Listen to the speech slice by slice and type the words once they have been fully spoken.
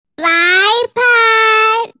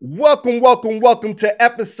Welcome to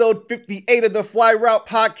episode 58 of the Fly Route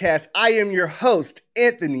Podcast. I am your host,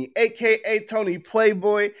 Anthony, aka Tony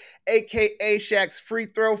Playboy, aka Shaq's free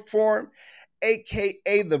throw form,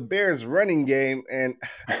 aka the Bears running game, and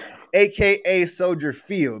aka Soldier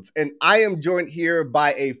Fields. And I am joined here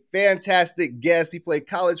by a fantastic guest. He played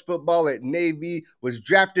college football at Navy, was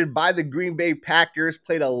drafted by the Green Bay Packers,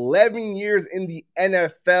 played 11 years in the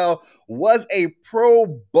NFL, was a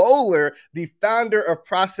Pro Bowler, the founder of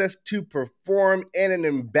Process to Perform, and an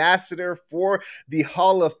ambassador for the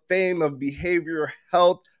Hall of Fame of Behavioral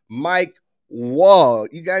Health, Mike Wahle.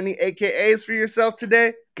 You got any AKAs for yourself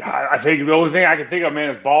today? God, I think the only thing I can think of, man,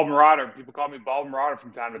 is Bald Marauder. People call me Bald Marauder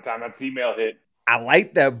from time to time. That's the email hit. I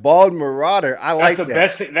like that, Bald Marauder. That's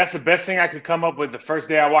the best thing I could come up with the first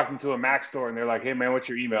day I walked into a Mac store, and they're like, "Hey, man, what's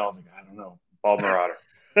your email?" I was like, "I don't know, Bald Marauder."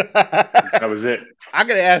 That was it. I'm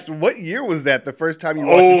gonna ask, what year was that? The first time you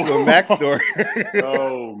walked into a Mac store?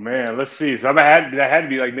 Oh man, let's see. So that had to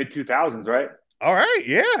be like mid 2000s, right? All right,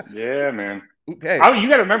 yeah. Yeah, man. Okay. You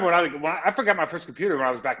got to remember when I forgot my first computer when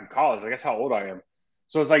I was back in college. I guess how old I am.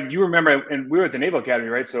 So it's like, you remember, and we were at the Naval Academy,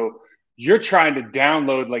 right? So you're trying to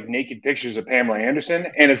download like naked pictures of Pamela Anderson,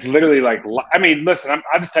 and it's literally like, I mean, listen,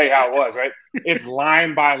 I'll just tell you how it was, right? It's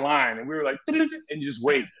line by line, and we were like, and just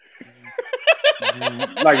wait.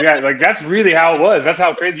 Like that, like that's really how it was. That's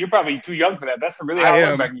how crazy. You're probably too young for that. That's really how it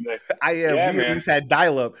was back in the day. I am. Yeah, we at least had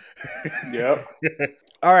dial-up. Yep.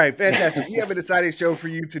 All right, fantastic. We have an exciting show for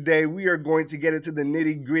you today. We are going to get into the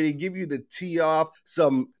nitty-gritty, give you the tee off,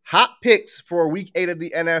 some hot picks for Week 8 of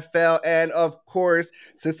the NFL, and of course,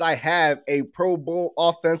 since I have a Pro Bowl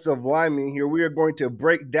offensive lineman here, we are going to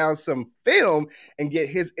break down some film and get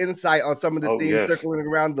his insight on some of the things circling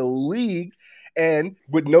around the league. And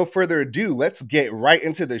with no further ado, let's get right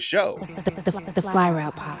into the show. The Fly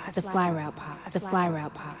Route Pod, the Fly Route Pod, the Fly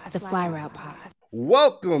Route Pod, the Fly Route Pod.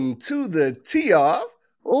 Welcome to the tee off.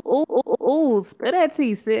 Ooh, spill that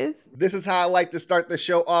tea, sis. This is how I like to start the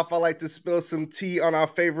show off. I like to spill some tea on our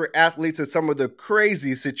favorite athletes and some of the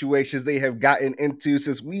crazy situations they have gotten into,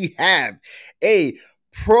 since we have a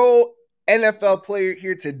pro NFL player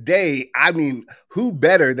here today. I mean, who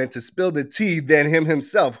better than to spill the tea than him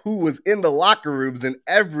himself, who was in the locker rooms and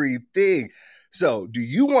everything. So, do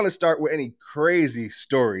you want to start with any crazy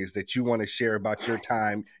stories that you want to share about your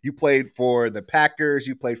time? You played for the Packers,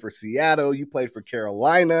 you played for Seattle, you played for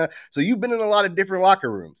Carolina. So, you've been in a lot of different locker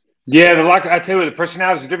rooms. Yeah, I tell you what, the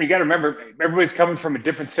personalities are different. You got to remember, everybody's coming from a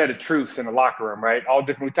different set of truths in the locker room, right? All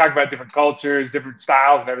different. We talk about different cultures, different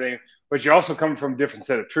styles and everything, but you're also coming from a different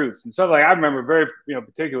set of truths. And so, like, I remember very,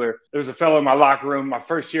 particular, there was a fellow in my locker room my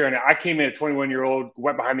first year, and I came in at 21-year-old,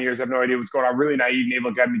 wet behind the ears, have no idea what's going on, really naive,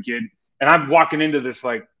 Naval Academy kid. And I'm walking into this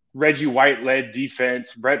like Reggie White-led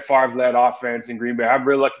defense, Brett Favre-led offense in Green Bay. I'm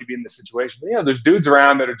really lucky to be in this situation. But, there's dudes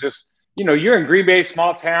around that are just, you're in Green Bay,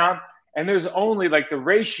 small town, and there's only like the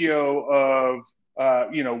ratio of,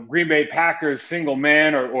 Green Bay Packers single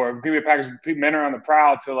men or Green Bay Packers men are on the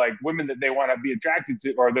prowl to like women that they want to be attracted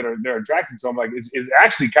to or that they're attracted to. I'm like, is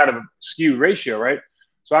actually kind of a skewed ratio, right?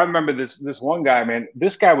 So I remember this one guy, man,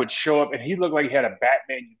 this guy would show up and he looked like he had a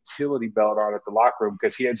Batman utility belt on at the locker room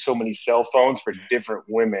because he had so many cell phones for different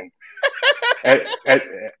women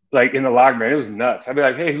like in the locker room. It was nuts. I'd be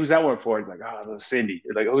like, hey, who's that one for? He's like, oh, it was Cindy.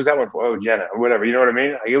 Like, who's that one for? Oh, Jenna or whatever. You know what I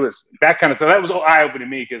mean? Like, it was that kind of stuff. That was eye-opening to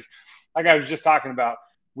me because like I was just talking about,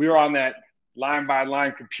 we were on that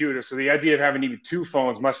line-by-line computer. So the idea of having even two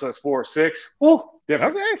phones, much less 4 or 6,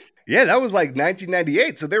 different. Okay. Yeah, that was like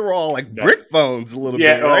 1998, so they were all like brick phones a little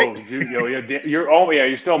bit, right? Oh, dude,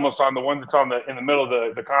 you're still almost on the one that's in the middle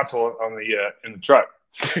of the console on in the truck.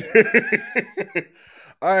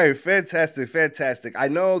 All right, fantastic. I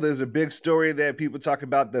know there's a big story that people talk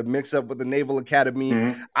about, the mix-up with the Naval Academy.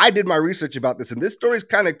 Mm-hmm. I did my research about this, and this story is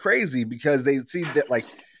kind of crazy because they see that like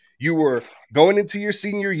you were going into your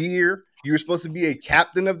senior year, you were supposed to be a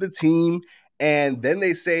captain of the team, and then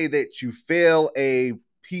they say that you fail a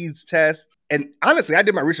PEDS test. And honestly, I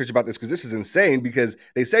did my research about this because this is insane because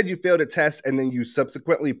they said you failed a test and then you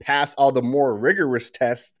subsequently passed all the more rigorous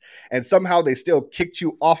tests and somehow they still kicked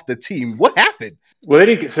you off the team. What happened? Well,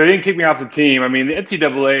 they didn't kick me off the team. I mean, the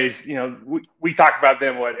NCAAs, we talk about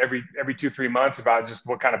them every 2-3 months about just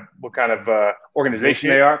what kind of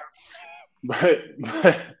organization they are.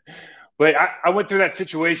 But I went through that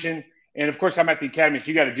situation. And of course, I'm at the academy, so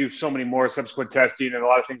you got to do so many more subsequent testing, and a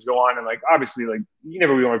lot of things go on. And like, obviously, like you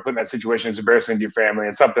never really want to put in that situation. It's embarrassing to your family,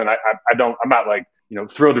 and something I'm not like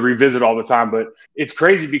thrilled to revisit all the time. But it's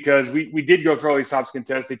crazy because we did go through all these subsequent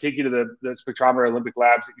tests. They take you to the spectrometer Olympic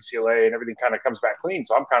labs at UCLA, and everything kind of comes back clean.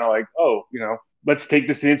 So I'm kind of like, let's take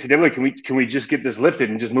this to the NCAA. Can we just get this lifted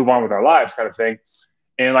and just move on with our lives, kind of thing.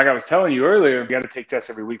 And like I was telling you earlier, you got to take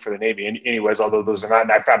tests every week for the Navy anyways, although those are not,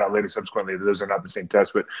 and I found out later subsequently that those are not the same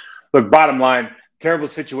tests. But look, bottom line, terrible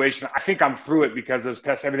situation. I think I'm through it because those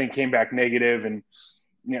tests, everything came back negative, and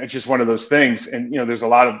it's just one of those things. And there's a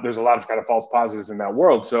lot of kind of false positives in that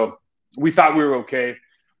world. So we thought we were okay.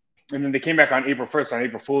 And then they came back on April 1st, on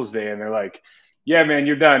April Fool's Day, and they're like, yeah, man,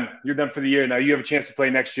 you're done. You're done for the year. Now you have a chance to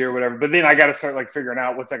play next year or whatever. But then I got to start like figuring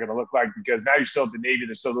out what's that going to look like, because now you're still at the Navy.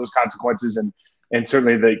 There's still those consequences. And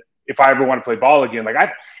certainly if I ever want to play ball again,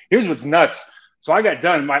 here's what's nuts. So I got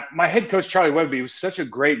done. My head coach, Charlie Webby, was such a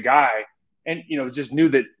great guy, and, just knew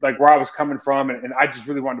that like where I was coming from. And I just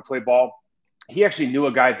really wanted to play ball. He actually knew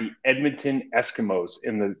a guy at the Edmonton Eskimos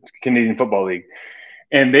in the Canadian Football League.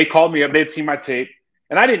 And they called me up. They had seen my tape.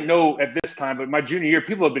 And I didn't know at this time, but my junior year,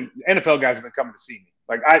 NFL guys have been coming to see me.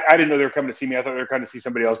 Like, I didn't know they were coming to see me. I thought they were coming to see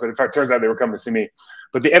somebody else, but in fact, it turns out they were coming to see me.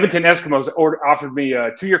 But the Edmonton Eskimos offered me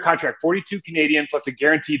a 2-year contract, 42 Canadian, plus a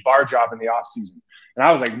guaranteed bar job in the offseason. And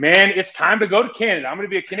I was like, man, it's time to go to Canada. I'm going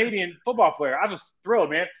to be a Canadian football player. I was thrilled,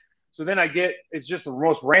 man. So then it's just the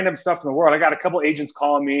most random stuff in the world. I got a couple agents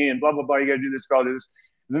calling me and blah, blah, blah. You got to do this, got to do this.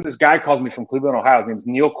 And then this guy calls me from Cleveland, Ohio. His name's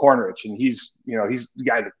Neil Cornrich, and he's the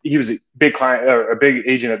guy that he was a big client, or a big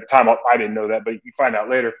agent at the time. I didn't know that, but you find out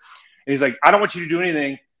later. And he's like, I don't want you to do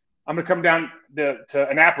anything. I'm going to come down to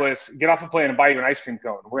Annapolis, get off a plane, and buy you an ice cream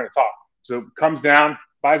cone. We're going to talk. So comes down,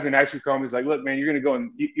 buys me an ice cream cone. He's like, look, man, you're going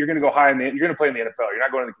to go high you're going to play in the NFL. You're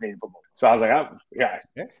not going to the Canadian football. So I was like, yeah.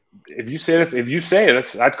 If you say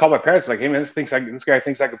this, I'd call my parents like, hey man, this guy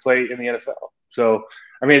thinks I could play in the NFL. So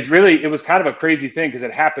I mean, it was kind of a crazy thing because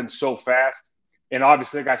it happened so fast. And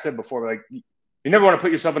obviously, like I said before, like you never want to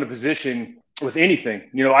put yourself in a position with anything.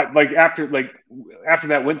 After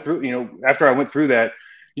that went through, after I went through that,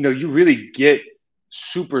 you really get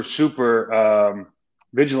super, super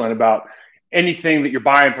vigilant about anything that you're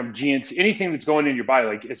buying from GNC, anything that's going in your body.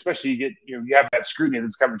 Like, especially you have that scrutiny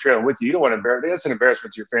that's coming trailing with you. You don't want to embarrass. That's an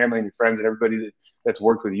embarrassment to your family and your friends and everybody that's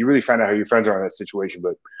worked with you. You really find out how your friends are in that situation.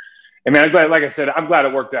 But I mean, I'm glad, like I said, I'm glad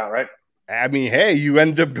it worked out, right? I mean, hey, you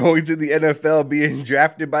end up going to the NFL, being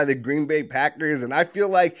drafted by the Green Bay Packers. And I feel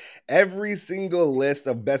like every single list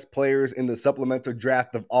of best players in the supplemental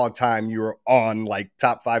draft of all time, you were on like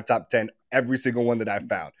top 5, top 10, every single one that I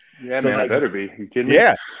found. Yeah, so, man, I better be. You kidding me?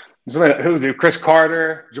 Yeah. Who was it? Chris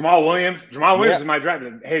Carter, Jamal Williams. Jamal Williams was my draft.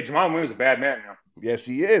 Hey, Jamal Williams is a bad man now. Yes,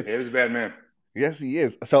 he is. Yeah, he was a bad man. Yes, he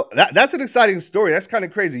is. So that's an exciting story. That's kind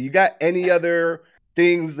of crazy. You got any other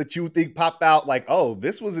things that you think pop out like, oh,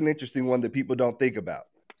 this was an interesting one that people don't think about?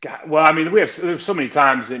 God, well, I mean, there's so many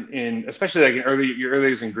times in especially like your early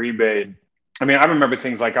years in Green Bay. I mean, I remember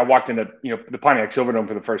things like I walked into the Pontiac Silverdome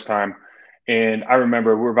for the first time, and I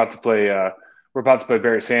remember we were about to play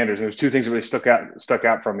Barry Sanders. And there was two things that really stuck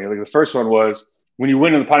out from me. Like the first one was when you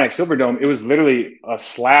went in the Pontiac Silverdome, it was literally a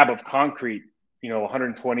slab of concrete,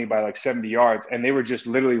 120 by like 70 yards, and they were just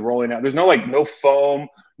literally rolling out. There's no foam,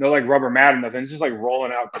 no like rubber mat or nothing. It's just like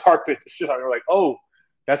rolling out carpet. We're like, oh,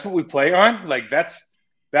 that's what we play on. Like that's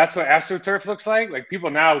what AstroTurf looks like. Like people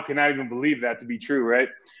now cannot even believe that to be true, right?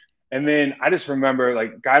 And then I just remember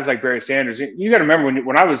like guys like Barry Sanders. You got to remember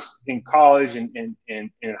when I was in college and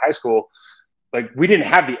in high school, like we didn't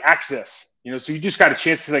have the access, so you just got a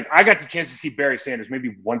chance to I got the chance to see Barry Sanders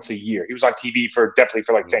maybe once a year. He was on TV definitely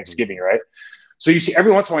for like Thanksgiving, right? So you see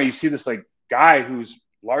every once in a while you see this like guy who's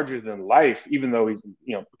larger than life, even though he's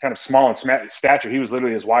kind of small in stature. He was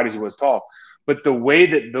literally as wide as he was tall. But the way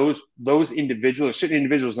that those individuals, certain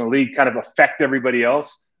individuals in the league, kind of affect everybody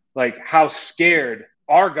else, like how scared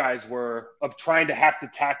our guys were of trying to have to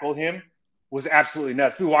tackle him, was absolutely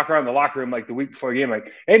nuts. We walk around the locker room like the week before the game,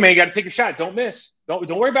 like, hey man, you got to take a shot. Don't miss. Don't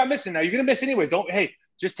worry about missing. Now you're gonna miss anyways.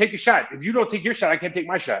 Just take a shot. If you don't take your shot, I can't take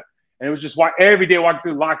my shot. And it was just every day walking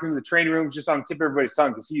through the locker room, the training room, just on the tip of everybody's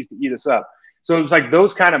tongue because he used to eat us up. So it was like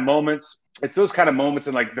those kind of moments. It's those kind of moments,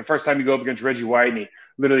 and like the first time you go up against Reggie White and he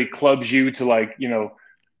literally clubs you to like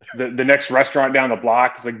the next restaurant down the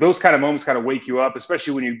block. It's like those kind of moments kind of wake you up,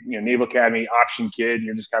 especially when you Naval Academy option kid and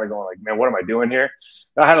you're just kind of going like, man, what am I doing here?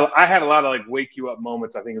 I had a lot of like wake you up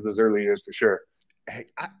moments, I think, of those early years for sure.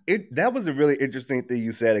 Hey, that was a really interesting thing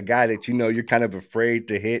you said. A guy that you're kind of afraid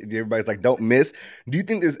to hit. Everybody's like, don't miss. Do you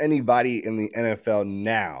think there's anybody in the NFL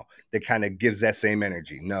now that kind of gives that same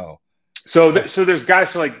energy? No. So there's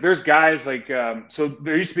guys. So there's guys like so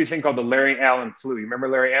there used to be a thing called the Larry Allen flu. You remember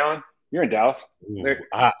Larry Allen? You're in Dallas.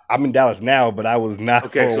 I'm in Dallas now, but I was not.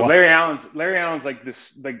 Okay, so Larry Allen's like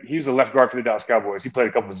this. Like he was a left guard for the Dallas Cowboys. He played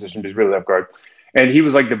a couple positions, but he's really left guard. And he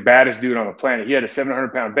was like the baddest dude on the planet. He had a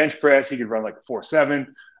 700-pound bench press. He could run like a 4.7.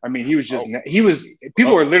 I mean, he was just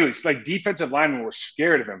people were literally like defensive linemen were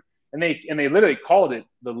scared of him, and they literally called it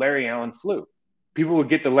the Larry Allen flu. people would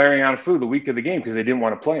get the Lariano flu the week of the game because they didn't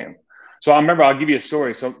want to play him. So I remember, I'll give you a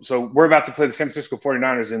story. So we're about to play the San Francisco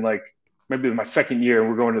 49ers in like maybe my second year, and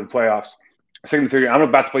we're going to the playoffs. Second or third year, I'm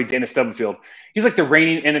about to play Dana Stubblefield. He's like the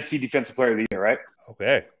reigning NFC Defensive Player of the Year, right?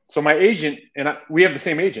 Okay. So my agent we have the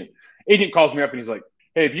same agent. Agent calls me up and he's like,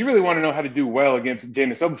 "Hey, if you really want to know how to do well against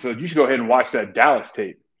Dana Stubblefield, you should go ahead and watch that Dallas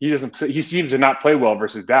tape. He seems to not play well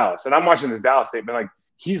versus Dallas." And I'm watching this Dallas tape, and like,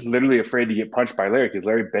 he's literally afraid to get punched by Larry because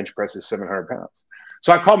Larry bench presses 700 pounds.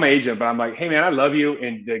 So I called my agent, but I'm like, "Hey man, I love you,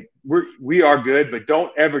 and we are good, but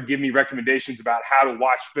don't ever give me recommendations about how to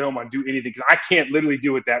watch film or do anything, because I can't literally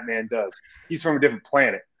do what that man does. He's from a different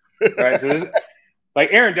planet, right?" So like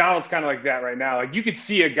Aaron Donald's kind of like that right now. Like you could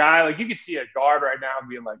see a guy, like you could see a guard right now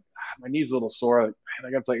being like, "My knee's a little sore. Like, man,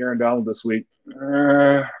 I got to play Aaron Donald this week.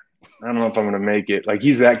 I don't know if I'm going to make it." Like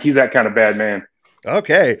he's that kind of bad man.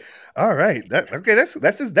 Okay. All right. That's okay.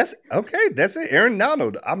 That's it. Aaron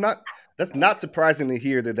Donald. That's not surprising to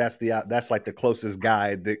hear that that's like the closest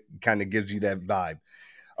guy that kind of gives you that vibe.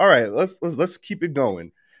 All right. Let's keep it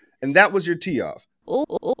going. And that was your tee off.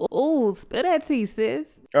 Ooh, spill that tea,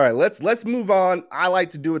 sis. All right, let's move on. I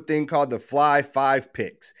like to do a thing called the Fly 5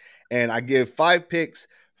 picks, and I give 5 picks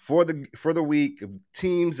for the week of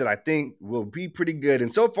teams that I think will be pretty good.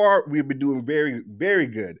 And so far, we've been doing very, very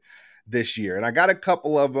good this year. And I got a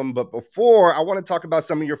couple of them, but before, I want to talk about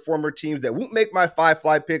some of your former teams that won't make my 5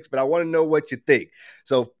 fly picks, but I want to know what you think.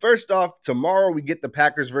 So first off, tomorrow we get the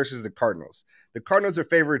Packers versus the Cardinals. The Cardinals are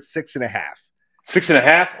favored 6.5.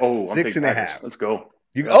 6.5? Oh, I'm 6.5. Let's go.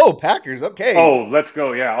 Packers. Okay. Oh, let's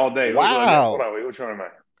go. Yeah, all day. Wow. Hold on. Wait, which one am I?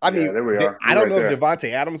 I mean, there we are. I don't know if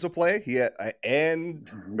Devontae Adams will play.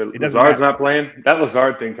 Lazard's not playing. That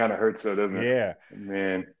Lazard thing kind of hurts, though, doesn't it? Yeah,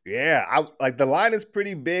 man. Yeah, I like the line is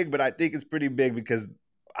pretty big, but I think it's pretty big because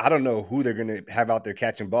I don't know who they're going to have out there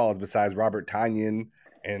catching balls besides Robert Tonyan,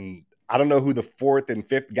 and I don't know who the 4th and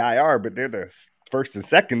 5th guy are, but they're the 1st and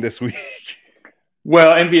 2nd this week.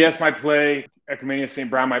 Well, MVS might play. Ecomania St.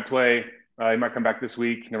 Brown might play. He might come back this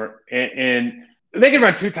week. And they can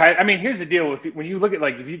run too tight. I mean, here's the deal with when you look at,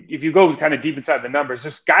 like, if you go kind of deep inside the numbers,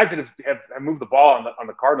 there's guys that have moved the ball on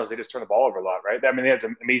the Cardinals. They just turn the ball over a lot, right? I mean, they had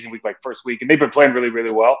some amazing week, like first week, and they've been playing really,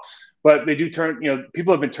 really well. But they do turn,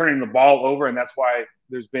 people have been turning the ball over, and that's why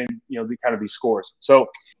there's been, kind of these scores. So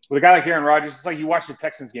with a guy like Aaron Rodgers, it's like you watched the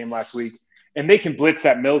Texans game last week, and they can blitz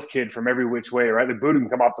that Mills kid from every which way, right? The boot can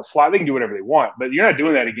come off the slot. They can do whatever they want, but you're not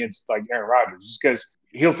doing that against like Aaron Rodgers, just because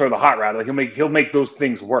he'll throw the hot route. Like he'll make those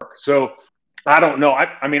things work. So I don't know.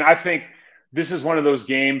 I mean, I think this is one of those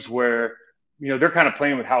games where, they're kind of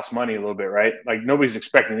playing with house money a little bit, right? Like nobody's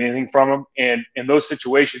expecting anything from them. And in those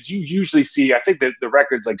situations, you usually see, I think that the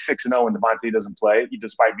record's like 6-0 when Devontae doesn't play,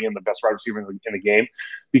 despite being the best wide receiver in the game,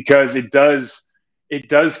 because it does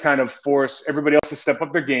kind of force everybody else to step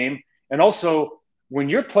up their game. And also, when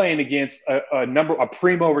you're playing against a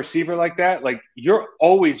primo receiver like that, like your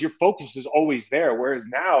focus is always there. Whereas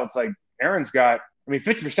now it's like Aaron's got,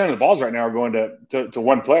 50% of the balls right now are going to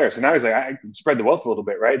one player. So now he's like, I can spread the wealth a little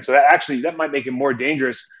bit, right? So that might make him more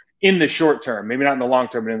dangerous in the short term, maybe not in the long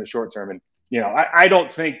term, but in the short term. And, I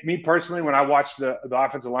don't think, me personally, when I watched the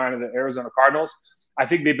offensive line of the Arizona Cardinals, I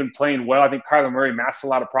think they've been playing well. I think Kyler Murray masked a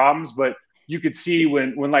lot of problems, but you could see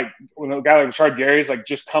when a guy like Rashard Gary's like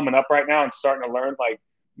just coming up right now and starting to learn, like,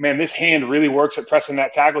 man, this hand really works at pressing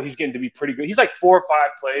that tackle. He's getting to be pretty good. He's like 4 or 5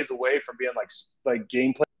 plays away from being like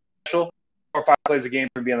game play special. 4 or 5 plays a game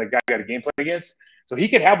from being the guy you got a game plan against. So he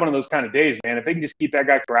could have one of those kind of days, man. If they can just keep that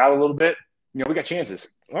guy corralled a little bit, we got chances.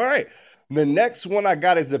 All right. The next one I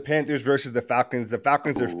got is the Panthers versus the Falcons. The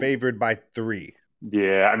Falcons are favored by 3.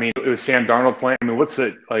 Yeah, it was Sam Darnold playing. what's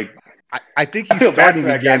it like? I think he's starting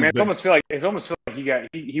again. Guy, man. It's almost feel like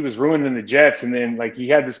he was ruining the Jets, and then like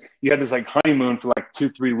you had this like honeymoon for like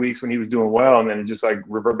 2-3 weeks when he was doing well, and then it just like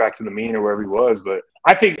revert back to the mean or wherever he was. But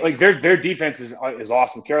I think like their defense is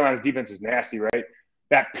awesome. Carolina's defense is nasty, right?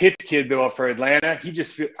 That Pitts kid though for Atlanta, he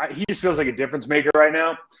just feels like a difference maker right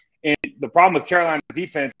now. And the problem with Carolina's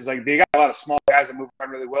defense is like they got a lot of small guys that move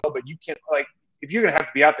around really well, but you can't, like, if you're gonna have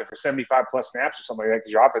to be out there for 75 plus snaps or something like that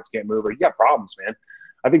because your offense can't move, or you got problems, man.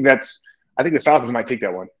 I think the Falcons might take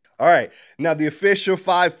that one. All right, now the official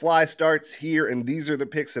 5 fly starts here, and these are the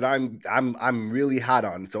picks that I'm really hot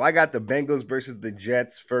on. So I got the Bengals versus the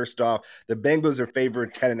Jets. First off, the Bengals are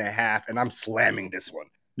favored 10.5, and I'm slamming this one.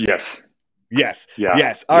 Yes. Yeah.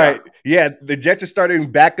 Yes. All right. Yeah, the Jets are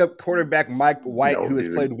starting backup quarterback Mike White, who has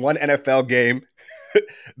played 1 NFL game.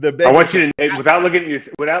 The Bengals, I want you to, without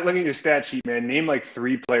looking at your stat sheet, man, name like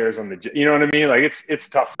 3 players on the. You know what I mean? Like it's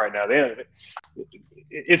tough right now.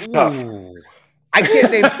 It's tough. I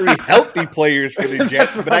can't name 3 healthy players for the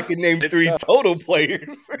Jets, but I can name 3 tough. total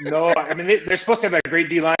players. No, I mean they're supposed to have that great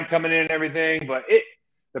D line coming in and everything, but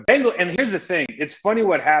the Bengals. And here's the thing: it's funny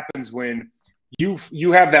what happens when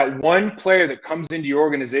you have that one player that comes into your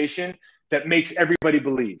organization that makes everybody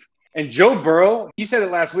believe. And Joe Burrow, he said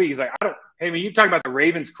it last week. He's like, hey, man, you talking about the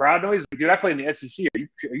Ravens crowd noise? Like, dude, I play in the SEC. Are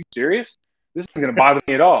you serious? This isn't going to bother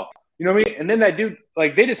me at all. You know what I mean? And then that dude,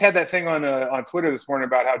 like, they just had that thing on Twitter this morning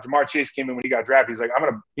about how Jamar Chase came in when he got drafted. He's like,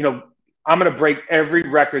 I'm gonna break every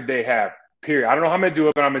record they have. Period. I don't know how I'm gonna do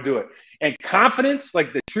it, but I'm gonna do it. And confidence,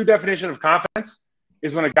 like the true definition of confidence,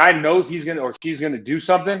 is when a guy knows he's gonna or she's gonna do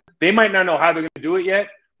something. They might not know how they're gonna do it yet,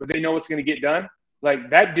 but they know it's gonna get done. Like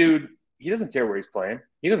that dude, he doesn't care where he's playing.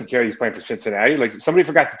 He doesn't care he's playing for Cincinnati. Like somebody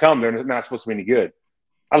forgot to tell him they're not supposed to be any good.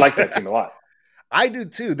 I like that team a lot. I do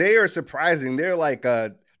too. They are surprising. They're like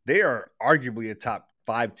they are arguably a top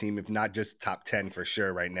 5 team, if not just top 10 for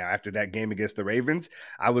sure right now. After that game against the Ravens,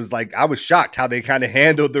 I was shocked how they kind of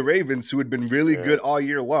handled the Ravens, who had been really good all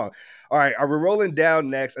year long. All right, we're rolling down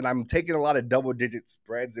next, and I'm taking a lot of double-digit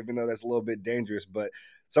spreads, even though that's a little bit dangerous, but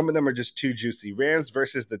some of them are just too juicy. Rams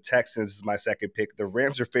versus the Texans is my second pick. The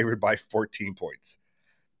Rams are favored by 14 points.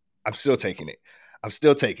 I'm still taking it.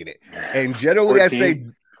 And generally 14? I say,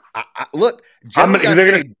 look, generally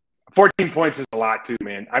I say 14 points is a lot too,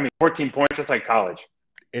 man. I mean, 14 points, that's like college.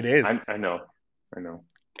 It is. I know.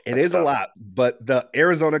 It is tough. A lot, but the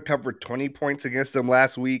Arizona covered 20 points against them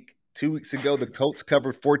last week. 2 weeks ago, the Colts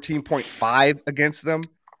covered 14.5 against them.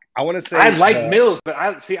 I want to say I like Mills, but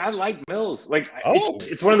I like Mills. Like,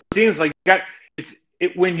 it's one of those things. Like,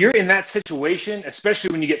 when you're in that situation,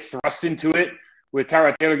 especially when you get thrust into it with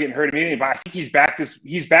Tyrod Taylor getting hurt immediately. But I think he's back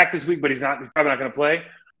this week, but he's probably not going to play.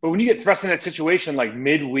 But when you get thrust in that situation, like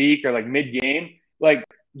midweek or like mid-game, like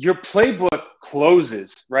your playbook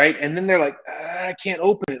closes, right? And then they're like, I can't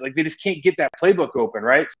open it. Like they just can't get that playbook open,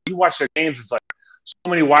 right? So you watch their games, it's like so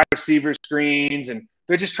many wide receiver screens, and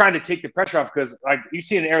they're just trying to take the pressure off because, like you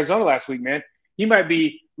see in Arizona last week, man, he might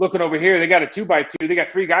be looking over here. They got a 2x2. They got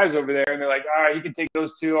 3 guys over there, and they're like, all right, he can take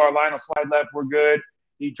those 2. Our line will slide left. We're good.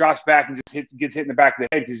 He drops back and just gets hit in the back of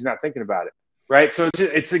the head because he's not thinking about it. Right. So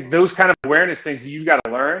it's like those kind of awareness things that you've got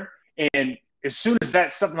to learn. And as soon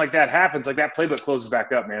as something like that happens, like that playbook closes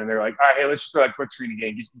back up, man. And they're like, all right, hey, let's just throw that quick screen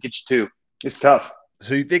again. Get you 2. It's tough.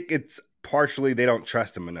 So you think it's partially they don't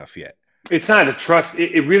trust him enough yet? It's not a trust.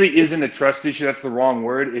 It really isn't a trust issue. That's the wrong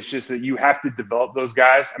word. It's just that you have to develop those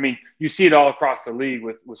guys. I mean, you see it all across the league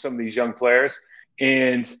with some of these young players.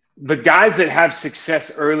 And the guys that have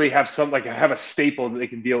success early have a staple that they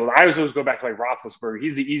can deal with. I always go back to like Roethlisberger.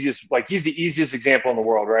 He's the easiest example in the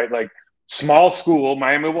world, right? Like small school,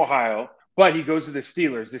 Miami of Ohio, but he goes to the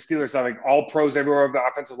Steelers. The Steelers are like all pros everywhere over the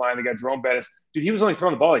offensive line. They got Jerome Bettis. Dude, he was only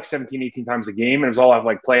throwing the ball like 17, 18 times a game, and it was all out of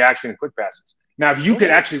like play action and quick passes. Now, if you could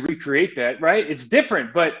actually recreate that, right, it's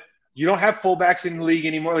different, but you don't have fullbacks in the league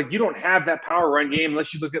anymore. Like you don't have that power run game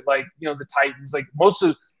unless you look at like, the Titans. Like most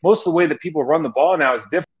of the way that people run the ball now is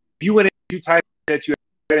different. If you went in 2 tight ends, you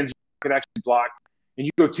could actually block, and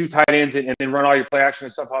you go 2 tight ends and then run all your play action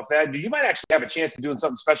and stuff off that, you might actually have a chance of doing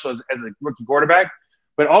something special as a rookie quarterback.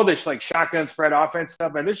 But all this like shotgun spread offense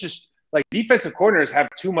stuff, man, there's just like defensive coordinators have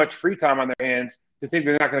too much free time on their hands to think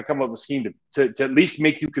they're not going to come up with a scheme to at least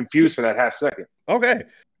make you confused for that half second. Okay.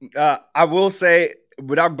 I will say,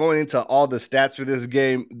 without going into all the stats for this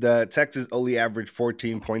game, the Texans only average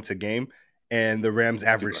 14 points a game, and the Rams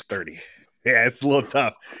average 30. Yeah, it's a little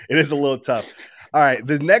tough. It is a little tough. All right,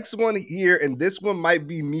 the next one here, and this one might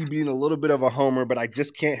be me being a little bit of a homer, but I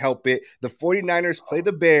just can't help it. The 49ers play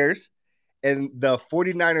the Bears, and the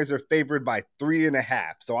 49ers are favored by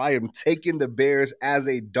 3.5. So I am taking the Bears as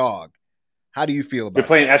a dog. How do you feel about it? They're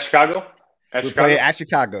playing at Chicago? We're playing at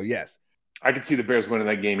Chicago, yes. I could see the Bears winning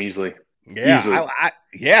that game easily. Yeah, easily.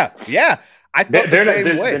 I felt the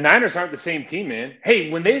same way. The Niners aren't the same team, man. Hey,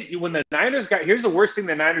 when the Niners here's the worst thing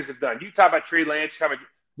the Niners have done. You talk about Trey Lance.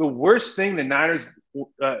 The worst thing the Niners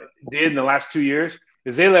did in the last 2 years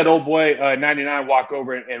is they let old boy 99 walk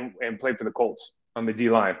over and play for the Colts on the D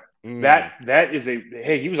line. That is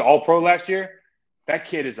he was all pro last year. That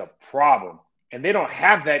kid is a problem, and they don't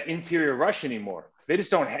have that interior rush anymore. They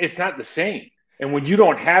just don't. It's not the same. And when you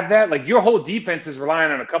don't have that, like your whole defense is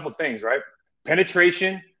relying on a couple things, right?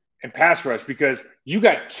 Penetration and pass rush, because you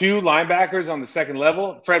got 2 linebackers on the second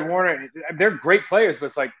level. Fred Warner, they're great players, but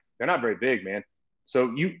it's like they're not very big, man.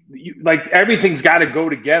 So you like everything's got to go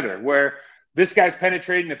together. Where this guy's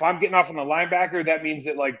penetrating, if I'm getting off on the linebacker, that means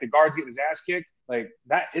that like the guard's getting his ass kicked. Like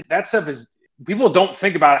that stuff is people don't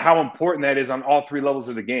think about how important that is on all three levels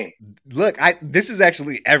of the game. Look, this is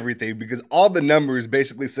actually everything because all the numbers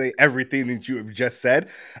basically say everything that you have just said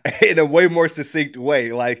in a way more succinct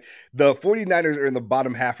way. Like the 49ers are in the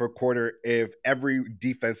bottom half of a quarter if every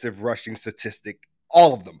defensive rushing statistic,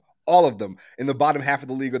 all of them in the bottom half of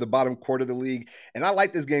the league or the bottom quarter of the league. And I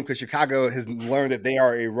like this game because Chicago has learned that they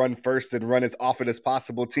are a run first and run as often as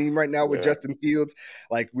possible team right now with Justin Fields.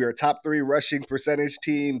 Like we're a top 3 rushing percentage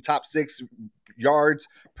team, top 6 yards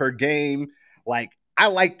per game. Like I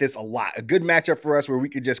like this a lot. A good matchup for us where we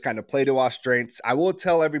could just kind of play to our strengths. I will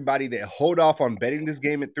tell everybody that hold off on betting this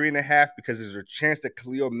game at 3.5 because there's a chance that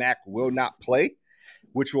Khalil Mack will not play,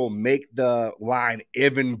 which will make the line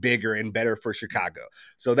even bigger and better for Chicago.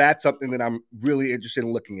 So that's something that I'm really interested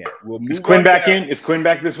in looking at. Is Quinn back in? Is Quinn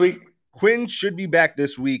back this week? Quinn should be back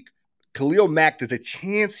this week. Khalil Mack, there's a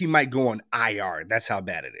chance he might go on IR. That's how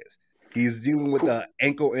bad it is. He's dealing with the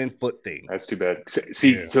ankle and foot thing. That's too bad.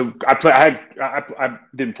 See, so I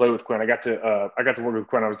didn't play with Quinn. I got to work with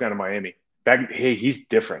Quinn. I was down in Miami. He's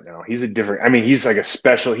different now. He's like a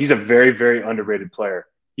special. He's a very, very underrated player.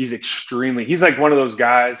 He's like one of those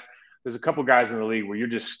guys. There's a couple guys in the league where you're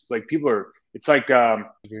just like it's like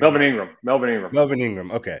Melvin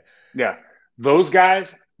Ingram. Okay. Yeah. Those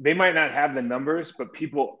guys, they might not have the numbers, but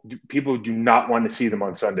people do not want to see them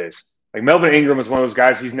on Sundays. Like Melvin Ingram is one of those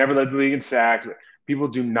guys. He's never led the league in sacks. People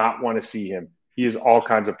do not want to see him. He has all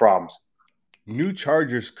kinds of problems. New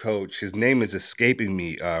Chargers coach, his name is escaping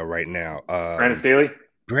me right now.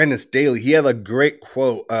 Brandon Staley. He had a great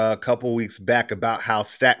quote a couple weeks back about how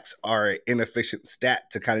stats are an inefficient stat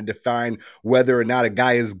to kind of define whether or not a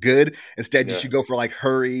guy is good. Instead, you should go for like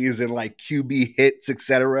hurries and like QB hits,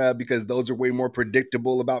 etc., because those are way more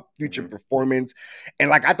predictable about future performance. And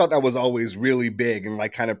like I thought that was always really big and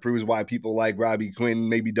like kind of proves why people like Robbie Quinn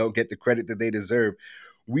maybe don't get the credit that they deserve.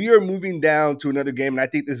 We are moving down to another game, and I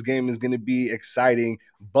think this game is going to be exciting.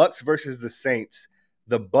 Bucks versus the Saints.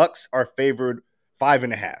 The Bucks are favored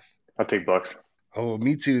 5.5. I'll take Bucks. Oh,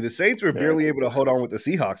 me too. The Saints were barely able to hold on with the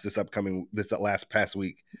Seahawks this past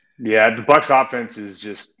week. Yeah, the Bucks offense is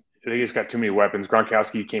they just got too many weapons.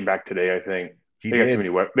 Gronkowski came back today, I think. They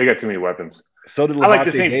got too many weapons. So did Levante I like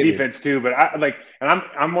the Saints David. defense too, but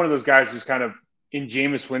I'm one of those guys who's kind of in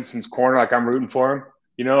Jameis Winston's corner, like I'm rooting for him.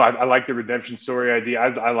 You know, I like the redemption story idea.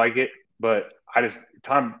 I like it, but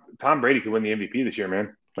Tom Brady could win the MVP this year,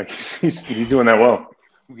 man. Like he's doing that well.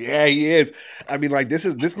 Yeah, he is. I mean, like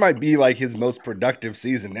this might be like his most productive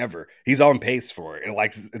season ever. He's on pace for it. And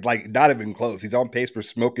like not even close. He's on pace for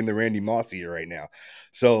smoking the Randy Moss year right now.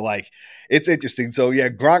 So like it's interesting. So yeah,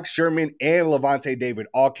 Gronk, Sherman, and Levante David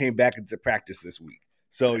all came back into practice this week.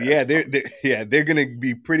 So yeah, they're gonna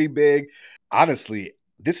be pretty big. Honestly,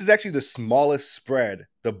 this is actually the smallest spread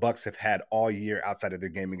the Bucks have had all year outside of their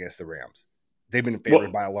game against the Rams. They've been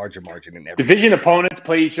favored by a larger margin in every division. Opponents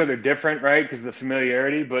play each other different, right? Because of the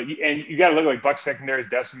familiarity. But you got to look like Bucks secondary is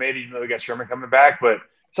decimated. Even though they got Sherman coming back, but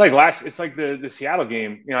it's like the Seattle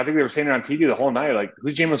game. You know, I think they were saying it on TV the whole night. Like,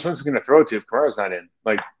 who's Jameis Winston going to throw it to if Kamara's not in?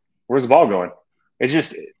 Like, where's the ball going? It's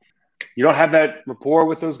just you don't have that rapport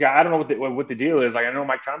with those guys. I don't know what the deal is. Like, I know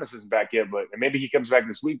Mike Thomas isn't back yet, but maybe he comes back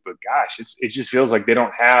this week. But gosh, it just feels like they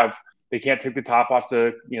can't take the top off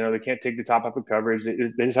the coverage.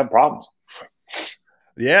 They just have problems.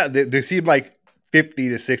 Yeah, they seem like 50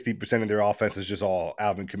 to 60% of their offense is just all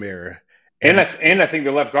Alvin Kamara. And I think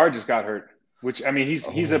the left guard just got hurt, which I mean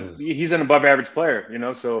he's an above average player, you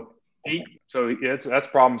know. So that's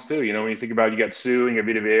problems too, you know. When you think about you got Sue and you got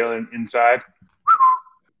Vita Vea inside.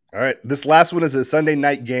 All right, this last one is a Sunday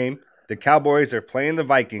night game. The Cowboys are playing the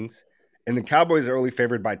Vikings, and the Cowboys are only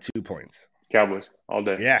favored by 2 points. Cowboys all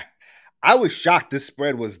day. Yeah, I was shocked this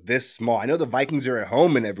spread was this small. I know the Vikings are at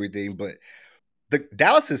home and everything, but the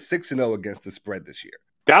Dallas is 6-0 against the spread this year.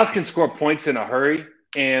 Dallas can score points in a hurry,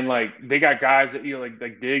 and like they got guys that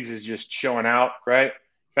like Diggs is just showing out, right?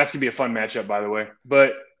 That's gonna be a fun matchup, by the way.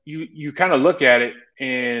 But you kind of look at it,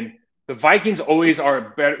 and the Vikings always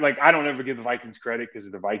are better. Like I don't ever give the Vikings credit because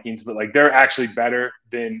of the Vikings, but like they're actually better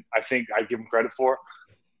than I think I give them credit for.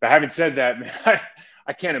 But having said that, man,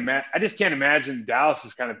 I just can't imagine Dallas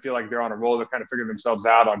is kind of feel like they're on a roll. They're kind of figuring themselves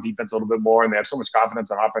out on defense a little bit more, and they have so much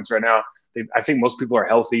confidence on offense right now. I think most people are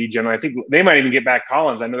healthy generally. I think they might even get back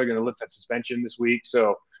Collins. I know they're going to lift that suspension this week,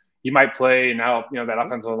 so he might play. And now, you know, that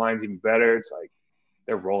offensive line's even better. It's like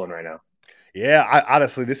they're rolling right now. Yeah,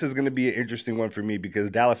 honestly, this is going to be an interesting one for me because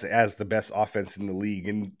Dallas has the best offense in the league,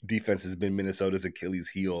 and defense has been Minnesota's Achilles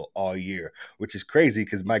heel all year, which is crazy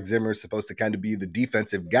because Mike Zimmer is supposed to kind of be the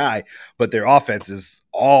defensive guy, but their offense is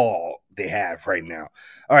all they have right now.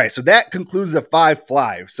 All right, so that concludes the 5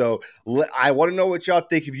 Fly. So I want to know what y'all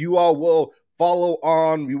think. If you all will follow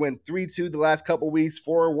on. We went 3-2 the last couple weeks,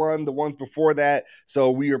 4-1 the ones before that.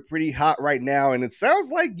 So we are pretty hot right now, and it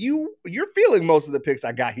sounds like you're feeling most of the picks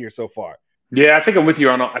I got here so far. Yeah, I think I'm with you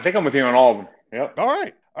on all of them. Yep. All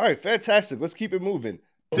right, fantastic. Let's keep it moving.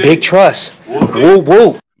 Big trust. Woo,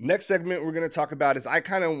 woo. Next segment we're going to talk about is I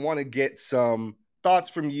kind of want to get some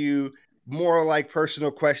thoughts from you, more like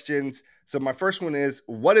personal questions. So my first one is,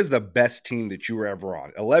 what is the best team that you were ever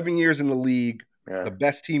on? 11 years in the league, the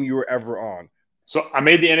best team you were ever on. So I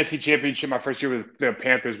made the NFC Championship my first year with the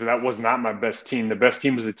Panthers, but that was not my best team. The best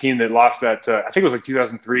team was the team that lost that. I think it was like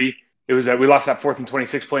 2003. It was that we lost that 4th and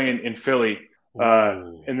 26 playing in Philly.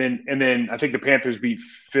 And then I think the Panthers beat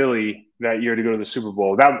Philly that year to go to the Super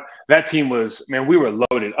Bowl. That team was, man, we were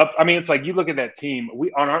loaded up. I mean, it's like you look at that team.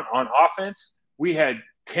 We on offense, we had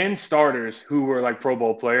 10 starters who were like Pro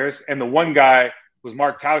Bowl players, and the one guy was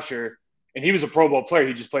Mark Tauscher, and he was a Pro Bowl player.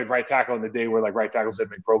 He just played right tackle in the day where like right tackles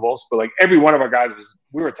didn't make Pro Bowls. But like every one of our guys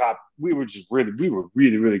we were top. We were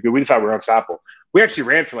really, really good. We thought we were unstoppable. We actually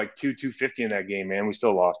ran for like 250 in that game, man. We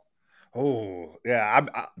still lost. Oh yeah,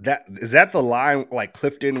 is that the line like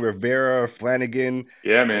Clifton, Rivera, Flanagan?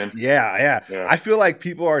 Yeah, man. Yeah. I feel like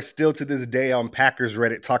people are still to this day on Packers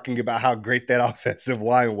Reddit talking about how great that offensive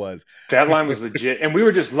line was. That line was legit, and we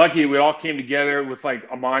were just lucky. We all came together with like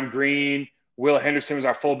Amon Green, Will Henderson was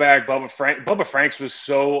our fullback. Bubba Franks was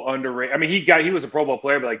so underrated. I mean, he was a Pro Bowl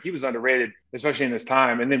player, but like he was underrated, especially in this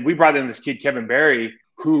time. And then we brought in this kid Kevin Berry,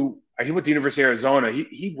 who he went to University of Arizona.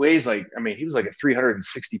 He weighs like, I mean, he was like a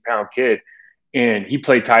 360-pound kid, and he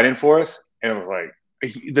played tight end for us. And it was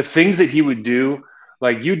like the things that he would do,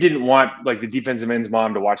 like you didn't want like the defensive end's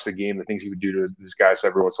mom to watch the game. The things he would do to this guy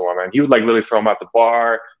every once in a while, man. He would like literally throw him out the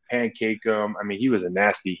bar, pancake him. I mean, he was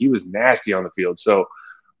nasty on the field. So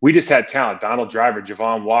we just had talent. Donald Driver,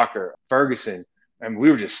 Javon Walker, Ferguson, and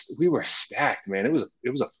we were stacked, man. It was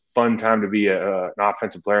a fun time to be an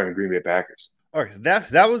offensive player in the Green Bay Packers. All right,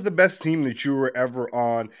 that was the best team that you were ever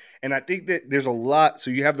on, and I think that there's a lot. So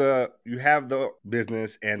you have the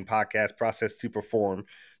business and podcast process to perform.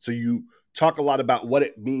 So you talk a lot about what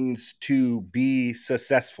it means to be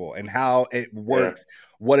successful and how it works.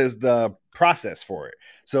 Yeah. What is the process for it?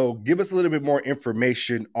 So give us a little bit more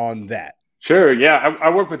information on that. Sure. Yeah.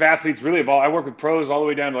 I work with athletes really I work with pros all the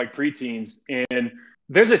way down to like preteens. And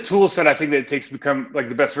there's a tool set I think that it takes to become like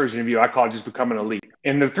the best version of you. I call it just becoming an elite.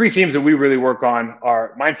 And the 3 themes that we really work on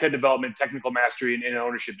are mindset development, technical mastery, and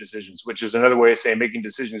ownership decisions, which is another way of saying making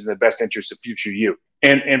decisions in the best interest of future you.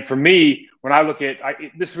 And for me, when I look at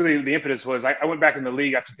this, really the impetus was I went back in the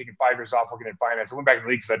league after taking 5 years off working in finance. I went back in the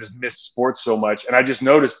league because I just missed sports so much. And I just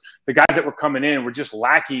noticed the guys that were coming in were just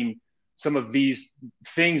lacking some of these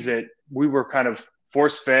things that we were kind of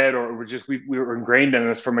force fed or we were ingrained in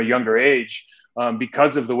us from a younger age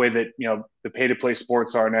because of the way that, the pay to play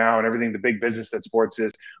sports are now and everything, the big business that sports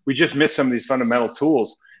is. We just missed some of these fundamental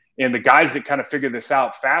tools. And the guys that kind of figure this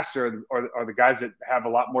out faster are the guys that have a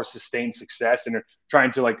lot more sustained success and are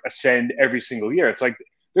trying to like ascend every single year. It's like,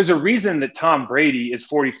 there's a reason that Tom Brady is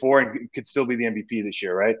 44 and could still be the MVP this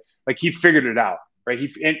year, right? Like he figured it out. Right.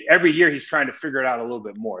 And every year he's trying to figure it out a little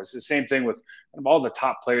bit more. It's the same thing with all the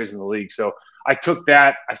top players in the league. So I took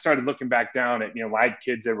that. I started looking back down at, I had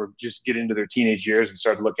kids that were just getting into their teenage years and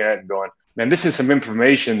started looking at it and going, man, this is some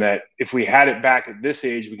information that if we had it back at this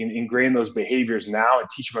age, we can ingrain those behaviors now and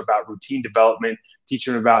teach them about routine development, teach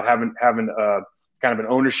them about having a kind of an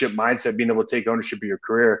ownership mindset, being able to take ownership of your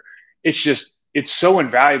career. It's so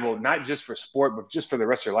invaluable, not just for sport, but just for the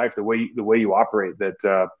rest of your life, the way you operate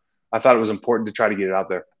that, I thought it was important to try to get it out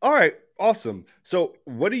there. All right. Awesome. So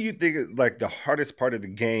what do you think is like the hardest part of the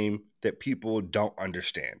game that people don't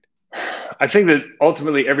understand? I think that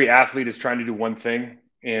ultimately every athlete is trying to do one thing,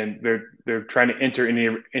 and they're trying to enter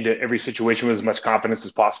into every situation with as much confidence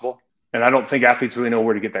as possible. And I don't think athletes really know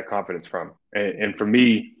where to get that confidence from. And for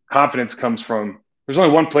me, confidence comes from, there's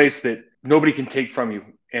only one place that nobody can take from you,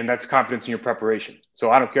 and that's confidence in your preparation. So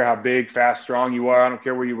I don't care how big, fast, strong you are. I don't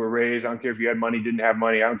care where you were raised. I don't care if you had money, didn't have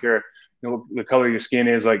money. I don't care the color of your skin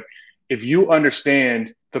is. Like, if you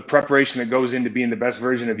understand the preparation that goes into being the best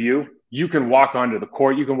version of you, you can walk onto the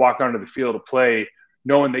court. You can walk onto the field to play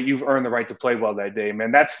knowing that you've earned the right to play well that day,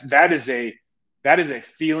 man. That is a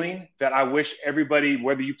feeling that I wish everybody,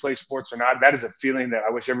 whether you play sports or not, that is a feeling that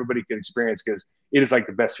I wish everybody could experience because it is like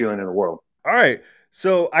the best feeling in the world. All right.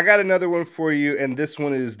 So I got another one for you, and this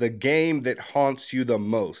one is the game that haunts you the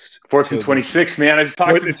most. 4th and 26, man. I just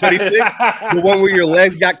talked 4th and 26? The one where your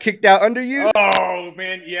legs got kicked out under you? Oh,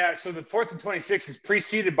 man, yeah. So the 4th and 26 is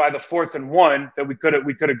preceded by the 4th and 1 that we could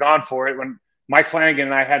have gone for it when Mike Flanagan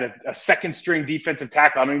and I had a second string defensive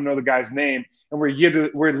tackle. I don't even know the guy's name. And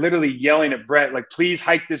we're literally yelling at Brett, like, please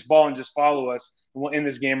hike this ball and just follow us. And we'll end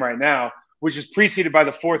this game right now, which is preceded by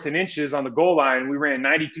the 4th and inches on the goal line. We ran a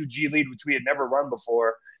 92 G lead, which we had never run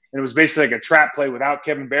before. And it was basically like a trap play without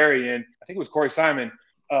Kevin Berry in. I think it was Corey Simon,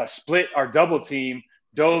 split our double team,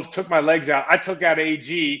 dove, took my legs out. I took out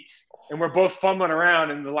AG, and we're both fumbling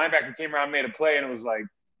around. And the linebacker came around, made a play, and it was like,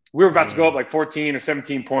 we were about to go up like 14 or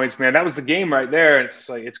 17 points, man. That was the game right there. It's just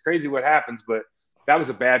like, it's crazy what happens, but that was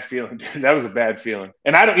a bad feeling, dude. That was a bad feeling.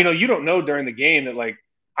 And I don't, you don't know during the game that, like,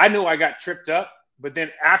 I knew I got tripped up, but then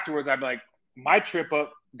afterwards I'm like, my trip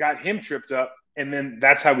up got him tripped up. And then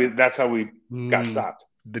that's how we got stopped.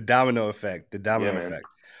 The domino effect. Effect.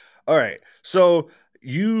 All right. So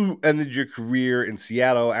you ended your career in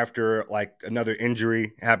Seattle after like another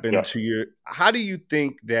injury happened to you. How do you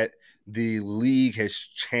think that the league has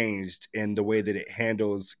changed in the way that it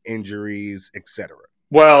handles injuries, etc.?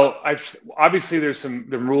 Well, obviously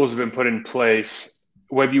the rules have been put in place.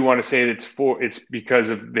 Whether you want to say it's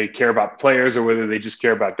because they care about players, or whether they just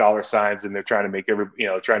care about dollar signs and they're trying to make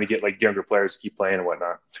trying to get like younger players to keep playing and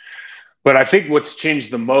whatnot. But I think what's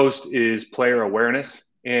changed the most is player awareness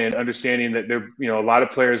and understanding that a lot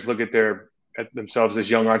of players look at themselves as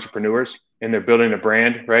young entrepreneurs, and they're building a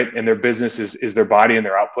brand, right? And their business is their body and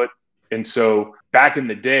their output. And so back in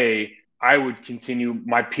the day,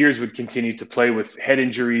 my peers would continue to play with head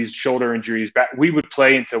injuries, shoulder injuries. We would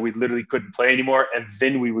play until we literally couldn't play anymore, and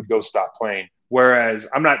then we would go stop playing. Whereas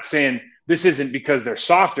I'm not saying this isn't because they're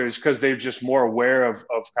softer, it's because they're just more aware of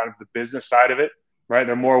kind of the business side of it, right?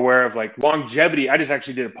 They're more aware of like longevity. I just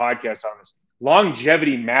actually did a podcast on this.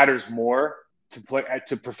 Longevity matters more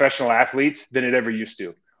to professional athletes than it ever used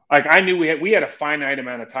to. Like, I knew we had a finite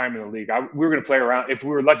amount of time in the league. We were going to play around, if we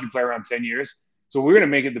were lucky, play around 10 years. So we were going to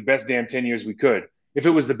make it the best damn 10 years we could. If it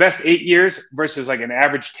was the best 8 years versus like an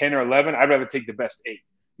average 10 or 11, I'd rather take the best 8.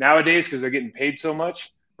 Nowadays, because they're getting paid so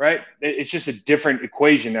much, right? It's just a different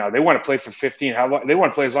equation now. They want to play for 15. They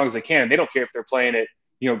want to play as long as they can. They don't care if they're playing at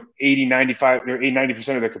 80, 95, or 80,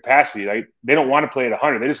 90% of their capacity. Like, they don't want to play at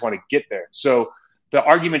 100. They just want to get there. So the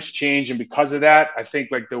arguments change, and because of that, I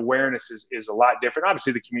think like the awareness is a lot different.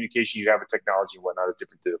 Obviously, the communication you have with technology and whatnot is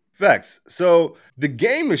different too. Facts. So the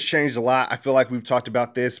game has changed a lot. I feel like we've talked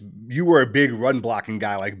about this. You were a big run blocking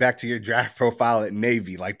guy, like back to your draft profile at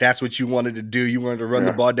Navy. Like, that's what you wanted to do. You wanted to run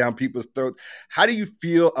the ball down people's throats. How do you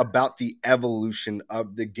feel about the evolution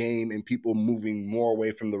of the game and people moving more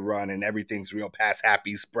away from the run and everything's real pass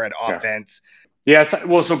happy, spread offense? Yeah,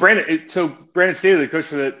 so Brandon Staley, the coach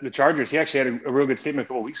for the Chargers, he actually had a real good statement a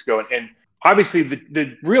couple of weeks ago. And obviously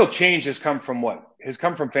the real change has come from what? Has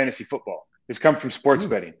come from fantasy football. Has come from sports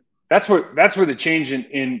betting. That's where the change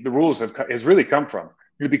in the rules has really come from.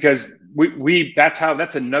 Because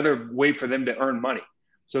that's another way for them to earn money.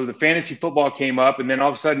 So the fantasy football came up, and then all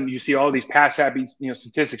of a sudden you see all these pass happy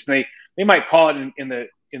statistics. And they might call it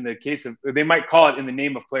in the case of, they might call it in the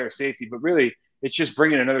name of player safety, but really it's just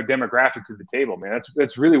bringing another demographic to the table, man.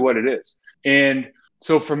 That's really what it is. And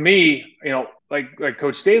so for me, like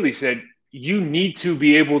Coach Staley said, you need to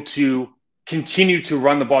be able to continue to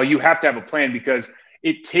run the ball. You have to have a plan, because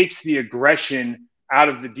it takes the aggression out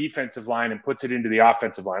of the defensive line and puts it into the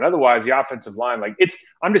offensive line. Otherwise, the offensive line,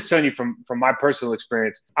 I'm just telling you from my personal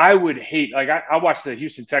experience, I would hate, I watched the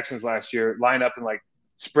Houston Texans last year line up and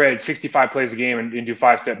spread 65 plays a game and do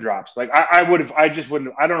 5-step drops. I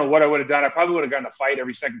don't know what I would have done. I probably would have gotten a fight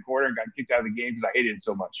every second quarter and gotten kicked out of the game because I hated it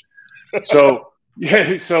so much. So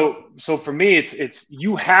yeah, so for me, it's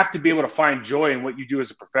you have to be able to find joy in what you do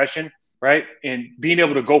as a profession, right? And being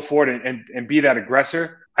able to go forward and be that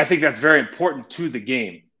aggressor. I think that's very important to the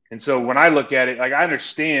game. And so when I look at it, I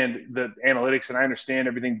understand the analytics and I understand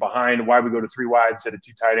everything behind why we go to 3 wide instead of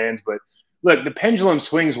 2 tight ends. But look, the pendulum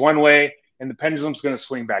swings one way, and the pendulum's going to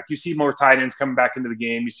swing back. You see more tight ends coming back into the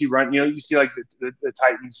game. You see you see the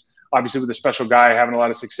Titans, obviously with a special guy having a lot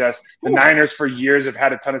of success. The Niners for years have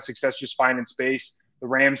had a ton of success just finding space. The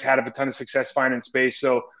Rams had a ton of success finding space.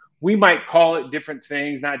 So we might call it different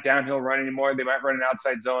things, not downhill run anymore. They might run an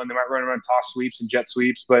outside zone. They might run toss sweeps and jet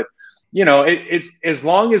sweeps. But it's as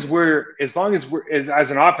long as we're as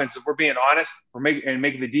an offense, if we're being honest, we're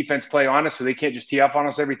making the defense play honest, so they can't just tee up on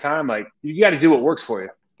us every time. You got to do what works for you.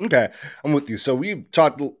 Okay, I'm with you. So we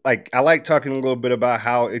talked, I like talking a little bit about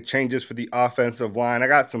how it changes for the offensive line. I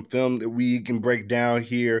got some film that we can break down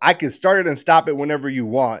here. I can start it and stop it whenever you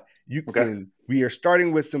want. We are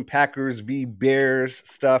starting with some Packers v. Bears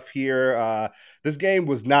stuff here. This game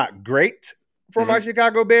was not great for my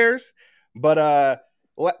Chicago Bears, but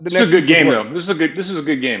this is a good game though. This is a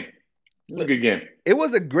good game. It was a good game. It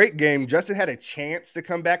was a great game. Justin had a chance to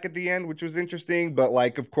come back at the end, which was interesting. But,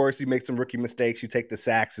 like, of course, you make some rookie mistakes. You take the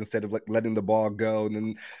sacks instead of, like, letting the ball go. And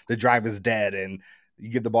then the drive is dead. And you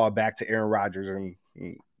give the ball back to Aaron Rodgers and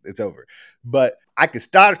it's over. But I could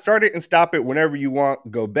start it and stop it whenever you want.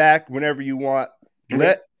 Go back whenever you want.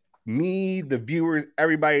 Let me, the viewers,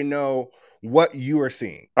 everybody know what you are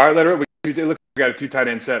seeing. All right, let it. We got a 2 tight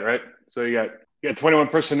end set, right? So you got 21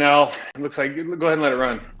 personnel. It looks like, go ahead and let it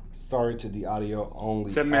run. Sorry to the audio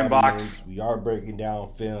only 7-man audience. box. We are breaking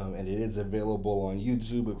down film, and it is available on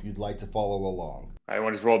YouTube if you'd like to follow along. I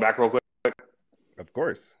want to just roll back real quick. Of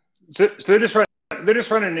course. So they're just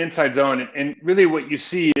running an inside zone, and really what you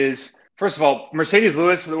see is, first of all, Mercedes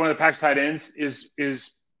Lewis, one of the Packers tight ends, is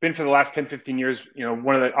been for the last 10, 15 years,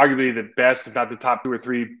 one of the arguably the best, if not the top 2 or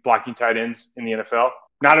 3 blocking tight ends in the NFL.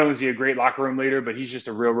 Not only is he a great locker room leader, but he's just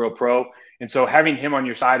a real pro. And so having him on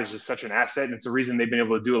your side is just such an asset. And it's the reason they've been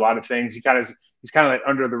able to do a lot of things. He's kind of like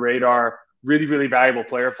under the radar, really valuable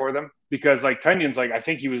player for them, because like Tunyon's like, I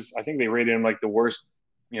think they rated him like the worst,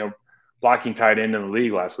 blocking tight end in the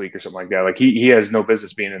league last week or something like that. Like he has no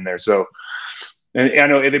business being in there. So, and I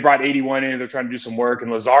know they brought 81 in, they're trying to do some work,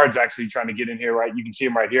 and Lazard's actually trying to get in here, right? You can see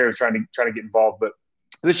him right here, trying to get involved, but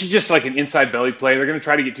this is just like an inside belly play. They're going to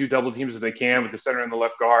try to get 2 double teams if they can, with the center and the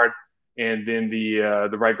left guard, and then the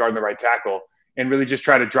right guard and the right tackle, and really just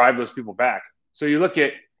try to drive those people back. So you look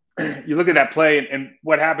at that play, and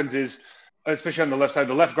what happens is, especially on the left side,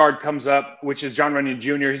 the left guard comes up, which is John Runyon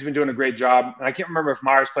Jr. He's been doing a great job. And I can't remember if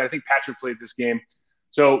Myers played. I think Patrick played this game.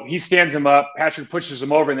 So he stands him up. Patrick pushes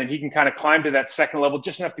him over, and then he can kind of climb to that second level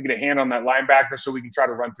just enough to get a hand on that linebacker, so we can try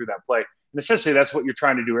to run through that play. And essentially, that's what you're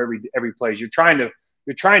trying to do every play. You're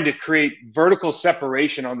trying to create vertical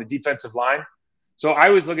separation on the defensive line. So I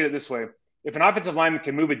always look at it this way: if an offensive lineman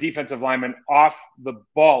can move a defensive lineman off the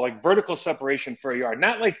ball, like vertical separation for a yard,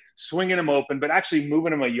 not like swinging him open, but actually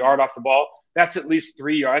moving him a yard off the ball, that's at least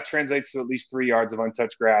 3 yards. That translates to at least 3 yards of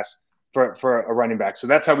untouched grass for a running back. So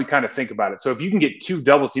that's how we kind of think about it. So if you can get 2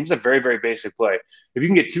 double teams, it's a very basic play. If you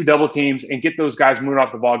can get 2 double teams and get those guys moving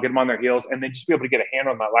off the ball, get them on their heels, and then just be able to get a hand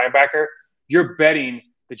on that linebacker, you're betting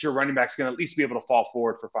that your running back's going to at least be able to fall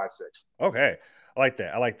forward for 5-6. Okay. I like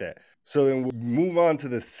that. So then we'll move on to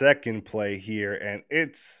the second play here, and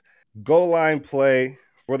it's goal line play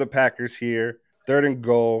for the Packers here. 3rd and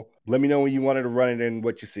goal. Let me know when you wanted to run it and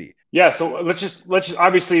what you see. Yeah, so let's just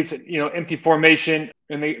obviously it's empty formation,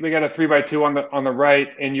 and they got a 3-by-2 on the right,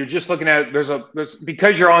 and you're just looking at there's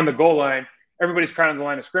because you're on the goal line, everybody's crowding the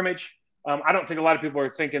line of scrimmage. I don't think a lot of people are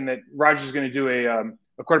thinking that Rodgers is going to do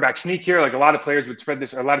a quarterback sneak here. Like a lot of players would spread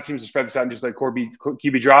this, or a lot of teams would spread this out and just like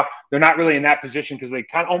QB draw. They're not really in that position because they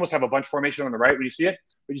kind of almost have a bunch formation on the right when you see it.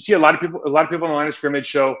 But you see a lot of people on the line of scrimmage.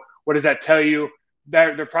 So what does that tell you?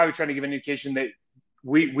 They're probably trying to give an indication that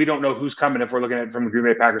we don't know who's coming if we're looking at it from the Green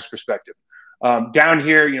Bay Packers perspective. Down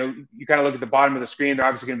here, you kind of look at the bottom of the screen. They're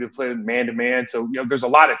obviously going to be playing man-to-man. So, there's a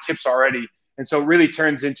lot of tips already. And so it really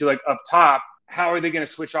turns into like up top, how are they going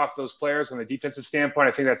to switch off those players on the defensive standpoint?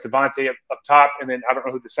 I think that's Devontae up top. And then I don't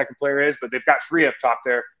know who the second player is, but they've got 3 up top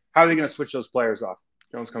there. How are they going to switch those players off?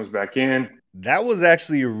 Jones comes back in. That was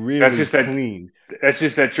actually really clean. That's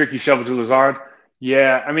just that tricky shovel to Lazard.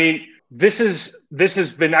 Yeah, I mean, this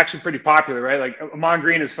has been actually pretty popular, right? Like Amon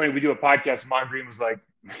Green is funny. We do a podcast. Amon Green was like,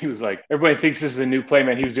 everybody thinks this is a new play,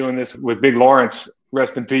 man. He was doing this with Big Lawrence,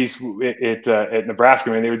 rest in peace, at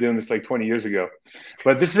Nebraska, man. They were doing this like 20 years ago.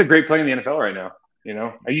 But this is a great play in the NFL right now,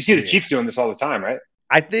 And you see the Chiefs doing this all the time, right?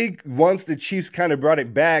 I think once the Chiefs kind of brought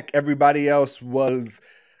it back, everybody else was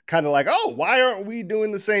kind of like, oh, why aren't we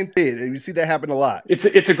doing the same thing? And you see that happen a lot. It's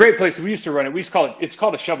a great place. We used to run it. We used to call it's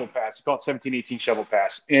called a shovel pass. We call it 17-18 shovel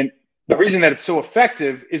pass. And the reason that it's so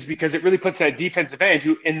effective is because it really puts that defensive end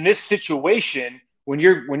who, in this situation, when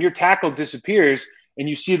your tackle disappears and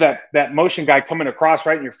you see that motion guy coming across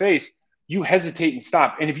right in your face, you hesitate and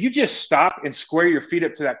stop. And if you just stop and square your feet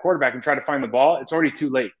up to that quarterback and try to find the ball, it's already too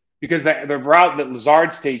late because the route that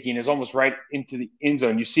Lazard's taking is almost right into the end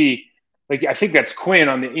zone. You see, like I think that's Quinn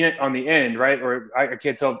on the end, right? Or I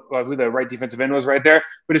can't tell who the right defensive end was right there.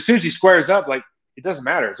 But as soon as he squares up, like it doesn't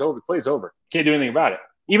matter. It's over. The play's over. Can't do anything about it.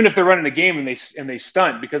 Even if they're running a game and they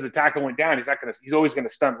stunt because the tackle went down, he's always going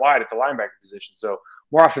to stunt wide at the linebacker position. So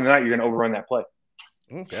more often than not, you're going to overrun that play.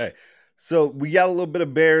 Okay. So we got a little bit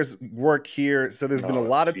of Bears work here. So there's been a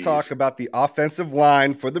lot of talk about the offensive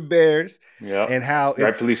line for the Bears and how it's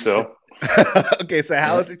rightfully so. Okay, so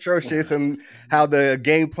how it's atrocious and how the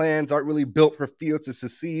game plans aren't really built for Fields to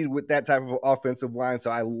succeed with that type of offensive line.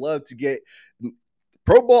 So I love to get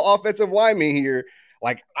Pro Bowl offensive linemen here.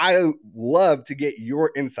 Like, I love to get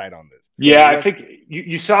your insight on this. So I think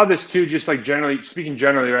you saw this too, just like speaking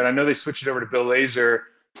generally, right? I know they switched it over to Bill Lazor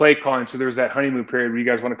play calling. So there was that honeymoon period where you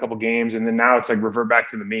guys won a couple games, and then now it's like revert back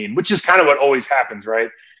to the mean, which is kind of what always happens, right?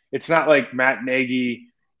 It's not like Matt Nagy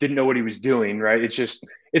didn't know what he was doing, right?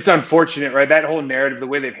 It's unfortunate, right? That whole narrative, the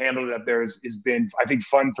way they've handled it up there has been, I think,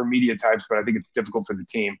 fun for media types, but I think it's difficult for the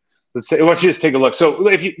team. Why don't you just take a look? So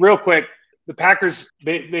if you real quick, the Packers,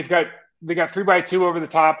 they got 3x2 over the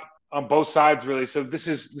top on both sides, really. So this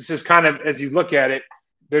is kind of, as you look at it,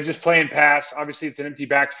 they're just playing pass. Obviously, it's an empty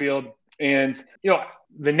backfield. And,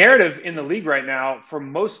 the narrative in the league right now for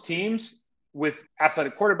most teams with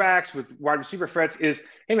athletic quarterbacks, with wide receiver threats is,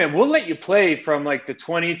 hey, man, we'll let you play from like the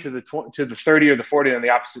 20 to the 30 or the 40 on the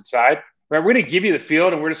opposite side, right? We're going to give you the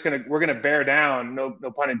field, and we're going to bear down, no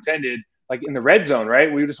pun intended, like in the red zone,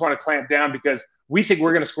 right? We just want to clamp down because we think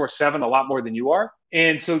we're going to score 7 a lot more than you are.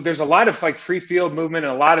 And so there's a lot of like free field movement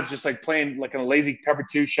and a lot of just like playing like in a lazy cover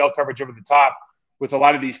 2 shell coverage over the top with a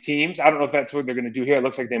lot of these teams. I don't know if that's what they're going to do here. It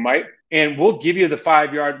looks like they might. And we'll give you the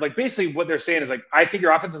 5-yard. Like basically what they're saying is like, I think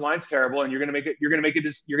your offensive line's terrible, and you're going to make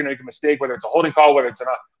a mistake, whether it's a holding call, whether it's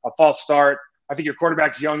a false start. I think your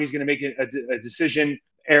quarterback's young. He's going to make a decision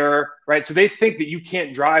error, right? So they think that you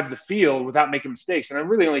can't drive the field without making mistakes. And it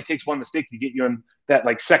really only takes one mistake to get you in that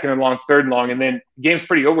like 2nd and long, 3rd and long. And then the game's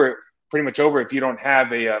pretty much over if you don't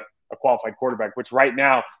have a qualified quarterback, which right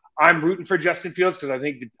now I'm rooting for Justin Fields because I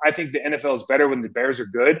think the NFL is better when the Bears are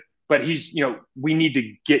good. But we need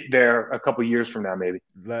to get there a couple years from now, maybe.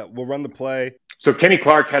 We'll run the play. So Kenny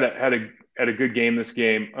Clark had a good game this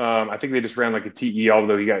game. I think they just ran like a TE,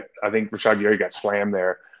 although I think Rashad Gary got slammed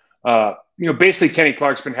there. Basically Kenny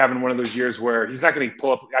Clark's been having one of those years where he's not going to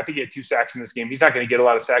pull up. I think he had 2 sacks in this game. He's not going to get a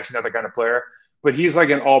lot of sacks. He's not that kind of player, but he's like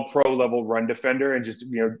an all pro level run defender and just,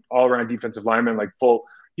 all around defensive lineman, like full.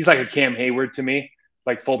 He's like a Cam Hayward to me,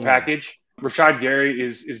 like full package. Rashad Gary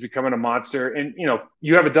is becoming a monster, and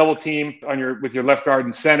you have a double team with your left guard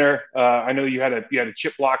and center. I know you had a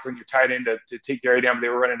chip block on your tight end to take Gary down, but they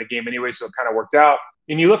were running a game anyway, so it kind of worked out.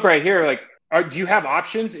 And you look right here, like, do you have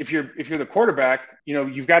options if you're the quarterback?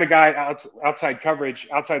 You've got a guy outside coverage,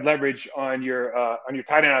 outside leverage on your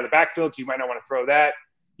tight end out of the backfield, so you might not want to throw that.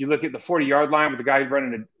 You look at the 40-yard line with the guy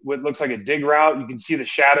running what looks like a dig route. You can see the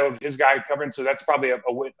shadow of his guy covering, so that's probably a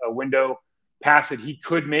window pass that he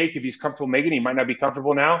could make if he's comfortable making. He might not be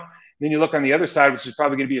comfortable now. And then you look on the other side, which is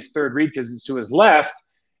probably going to be his 3rd read because it's to his left,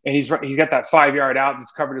 and he's got that 5-yard out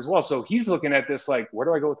that's covered as well. So he's looking at this like, where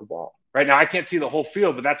do I go with the ball? Right now, I can't see the whole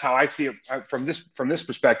field, but that's how I see it from this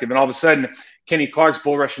perspective. And all of a sudden, Kenny Clark's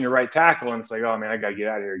bull rushing your right tackle, and it's like, oh man, I got to get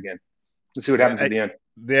out of here again. Let's see what happens at the end.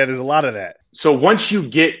 Yeah, there's a lot of that. So once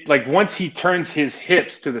he turns his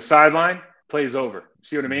hips to the sideline, play's over.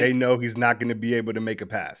 See what I mean? They know he's not going to be able to make a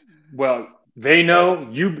pass. Well, they know,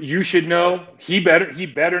 you should know, he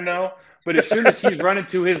better know. But as soon as he's running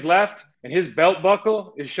to his left and his belt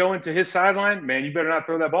buckle is showing to his sideline, man, you better not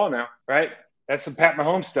throw that ball now, right? That's some Pat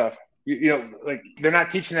Mahomes stuff. Like they're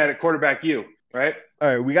not teaching that at quarterback U, right? All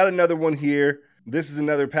right, we got another one here. This is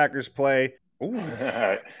another Packers play. Ooh. All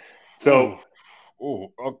right. So, we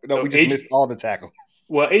just missed all the tackles.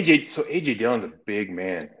 Well, AJ Dillon's a big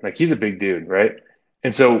man. Like he's a big dude, right?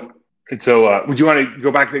 And so would you want to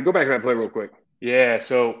go back to that play real quick? Yeah.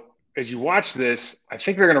 So as you watch this, I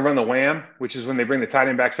think they're going to run the wham, which is when they bring the tight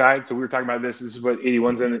end backside. So we were talking about this. This is what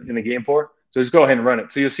 81's in the game for. So just go ahead and run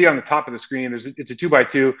it. So you'll see on the top of the screen, it's a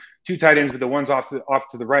 2x2, 2 tight ends, but the one's off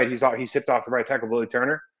to the right. He's hipped off the right tackle, Billy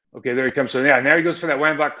Turner. Okay, there he comes. So yeah, now he goes for that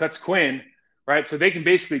wham block, cuts Quinn, right? So they can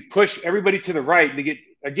basically push everybody to the right to get,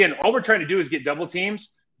 again, all we're trying to do is get double teams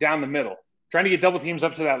down the middle. Trying to get double teams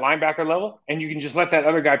up to that linebacker level, and you can just let that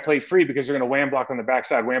other guy play free because they're going to wham block on the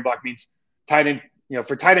backside. Wham block means tight end.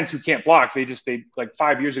 For tight ends who can't block, they like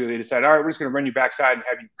 5 years ago, they decided, all right, we're just going to run you backside and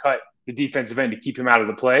have you cut the defensive end to keep him out of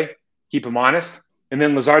the play, keep him honest. And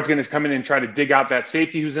then Lazard's going to come in and try to dig out that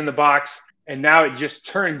safety who's in the box. And now it just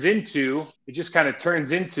kind of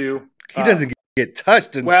turns into. He doesn't get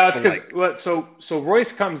touched. Well, it's because so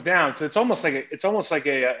Royce comes down. So it's almost like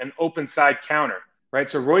an open side counter. Right,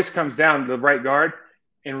 so Royce comes down to the right guard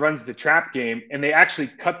and runs the trap game, and they actually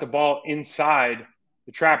cut the ball inside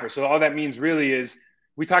the trapper. So all that means really is,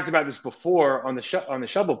 we talked about this before on the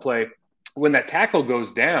shovel play, when that tackle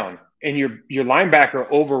goes down and your linebacker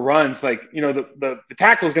overruns, like the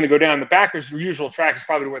tackle is going to go down. The backer's usual track is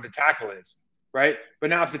probably where the tackle is, right? But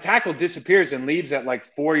now if the tackle disappears and leaves that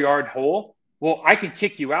like 4-yard hole, well, I can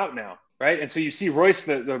kick you out now, right? And so you see Royce,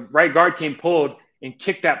 the right guard came pulled and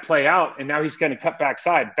kick that play out, and now he's going to cut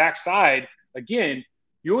backside. Backside, again,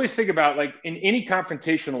 you always think about, like, in any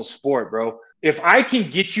confrontational sport, bro, if I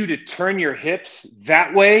can get you to turn your hips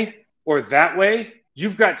that way or that way,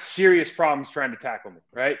 you've got serious problems trying to tackle me,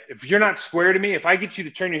 right? If you're not square to me, if I get you to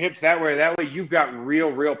turn your hips that way or that way, you've got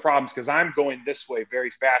real problems because I'm going this way very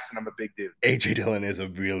fast and I'm a big dude. AJ Dillon is a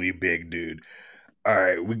really big dude. All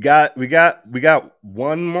right, we got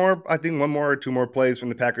one more, I think one more or two more plays from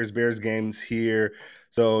the Packers-Bears games here.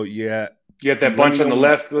 So yeah. You got that bunch on the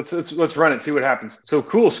left. Let's run it, see what happens. So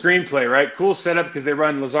cool screenplay, right? Cool setup because they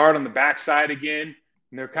run Lazard on the backside again,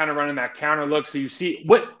 and they're kind of running that counter look. So you see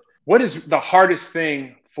what is the hardest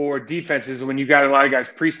thing for defenses when you got a lot of guys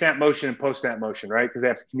pre-snap motion and post-snap motion, right? Because they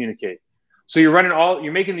have to communicate. So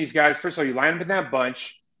you're making these guys, first of all, you line them in that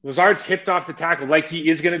bunch. Lazard's hipped off the tackle like he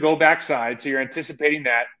is going to go backside. So you're anticipating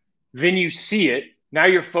that. Then you see it. Now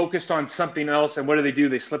you're focused on something else. And what do?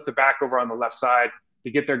 They slip the back over on the left side to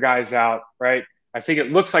get their guys out, right? I think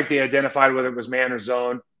it looks like they identified whether it was man or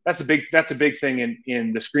zone. That's a big thing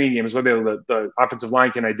in the screen game is whether the offensive line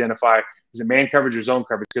can identify is it man coverage or zone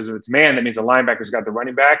coverage. Because if it's man, that means the linebacker's got the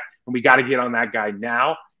running back, and we got to get on that guy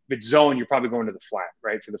now. If it's zone, you're probably going to the flat,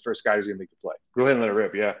 right, for the first guy who's going to make the play. Go ahead and let it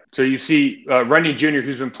rip, yeah. So you see Runyon Jr.,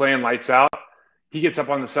 who's been playing lights out, he gets up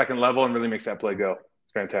on the second level and really makes that play go.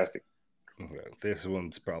 It's fantastic. This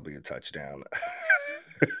one's probably a touchdown.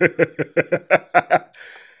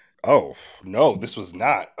 Oh, no, this was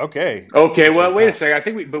not. Okay. Well, wait a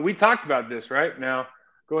second. We talked about this, right? Now,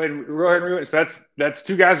 go ahead and rewind. So that's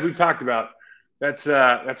two guys we've talked about. That's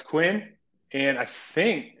Quinn, and I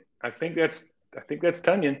think that's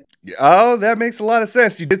Tunyon. Oh, that makes a lot of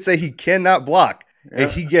sense. You did say he cannot block. Yeah.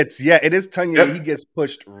 And it is Tunyon. Yep. He gets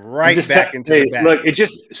pushed right back into the back. Look,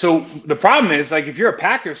 so the problem is, like, if you're a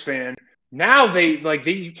Packers fan, now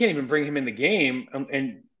you can't even bring him in the game,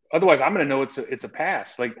 and otherwise I'm going to know it's a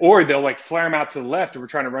pass. Like, or they'll like flare him out to the left, and we're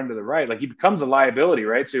trying to run to the right. Like, he becomes a liability,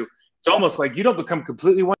 right? So it's almost like you don't become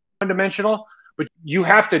completely one-dimensional, but you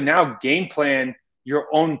have to now game plan your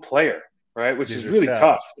own player. Right, which is really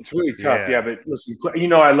tough. It's really tough. Yeah, but listen,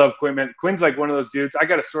 I love Quinn, man. Quinn's like one of those dudes. I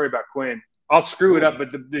got a story about Quinn. I'll screw it up,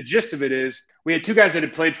 but the gist of it is we had two guys that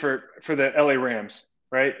had played for the LA Rams,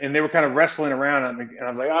 right? And they were kind of wrestling around, and I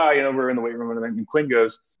was like, we're in the weight room. And Quinn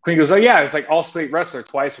goes, oh, yeah, it's like all-state wrestler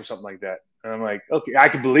twice or something like that. And I'm like, okay, I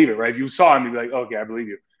could believe it, right? If you saw him, you'd be like, okay, I believe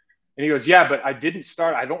you. And he goes, yeah, but I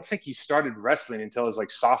don't think he started wrestling until his like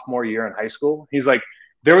sophomore year in high school. He's like,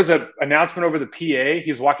 there was an announcement over the PA.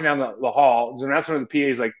 He was walking down the hall. There was an announcement over the PA.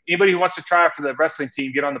 He's like, anybody who wants to try out for the wrestling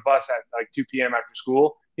team, get on the bus at like 2 p.m. after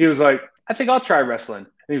school. He was like, I think I'll try wrestling.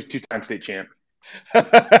 And he was 2-time state champ.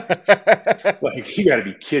 Like, you got to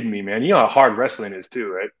be kidding me, man. You know how hard wrestling is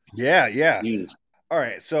too, right? Yeah. Jeez. All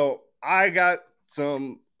right, so I got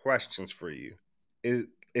some questions for you.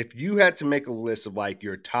 If you had to make a list of like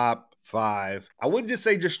your top 5, I wouldn't just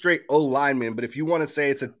say just straight O-linemen, but if you want to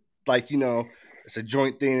say it's it's a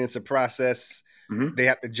joint thing, it's a process. Mm-hmm. They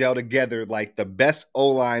have to gel together, like the best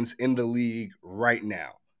O-lines in the league right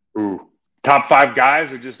now. Ooh. Top 5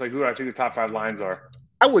 guys, or just like who I think the top 5 lines are?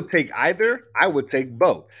 I would take either. I would take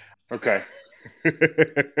both. Okay.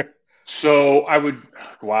 So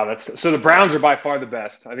so the Browns are by far the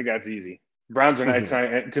best. I think that's easy. Browns are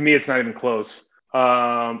not, to me, it's not even close.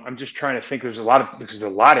 I'm just trying to think. There's a lot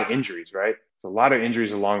of injuries, right? There's a lot of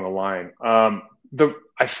injuries along the line.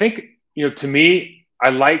 I think, to me, I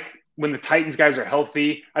like when the Titans guys are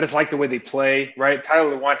healthy. I just like the way they play, right?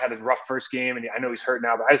 Tyler Lewan had a rough first game, and I know he's hurt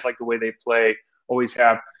now, but I just like the way they play, always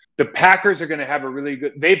have. The Packers are going to have a really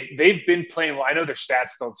good – they've been playing well. I know their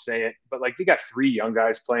stats don't say it, but, like, they got 3 young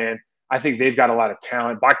guys playing. I think they've got a lot of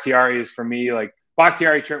talent. Bakhtiari is, for me, like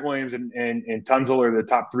Bakhtiari, Trent Williams, and Tunzel are the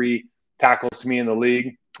top 3 tackles to me in the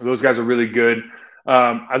league. Those guys are really good.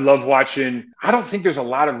 I love watching. I don't think there's a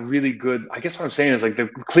lot of really good. I guess what I'm saying is like the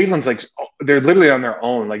Cleveland's like they're literally on their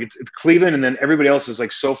own. Like it's Cleveland, and then everybody else is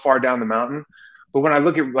like so far down the mountain. But when I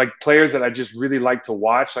look at like players that I just really like to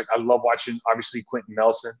watch, like I love watching obviously Quentin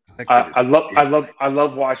Nelson. I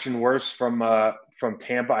love watching Worse from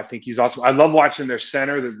Tampa. I think he's awesome. I love watching their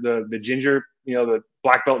center, the ginger, the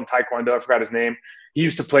black belt in Taekwondo. I forgot his name. He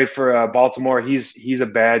used to play for Baltimore. He's a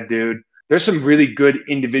bad dude. There's some really good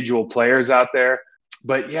individual players out there.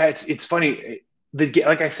 But yeah, it's funny.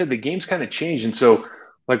 Like I said, the game's kind of changed, and so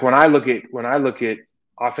like when I look at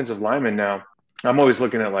offensive linemen now, I'm always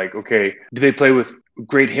looking at like, okay, do they play with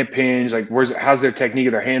great hip hinge? Like, how's their technique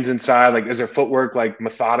of their hands inside? Like, is their footwork like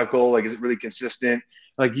methodical? Like, is it really consistent?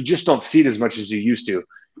 Like, you just don't see it as much as you used to,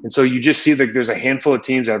 and so you just see like there's a handful of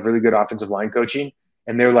teams that have really good offensive line coaching,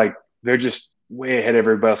 and they're just way ahead of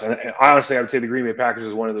everybody else. And honestly, I would say the Green Bay Packers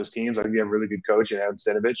is one of those teams. I think they have a really good coach in Adam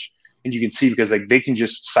Stenavich. And you can see because like they can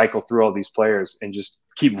just cycle through all these players and just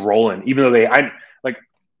keep rolling, even though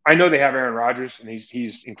I know they have Aaron Rodgers and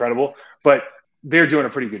he's incredible, but they're doing a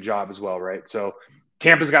pretty good job as well, right? So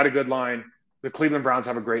Tampa's got a good line. The Cleveland Browns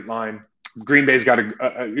have a great line. Green Bay's got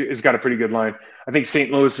a pretty good line. I think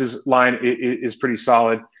St. Louis's line is pretty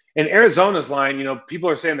solid. And Arizona's line, people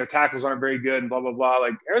are saying their tackles aren't very good and blah, blah, blah.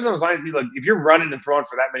 Like Arizona's line, like if you're running and throwing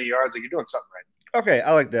for that many yards, like you're doing something right. Okay,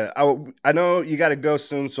 I like that. I know you got to go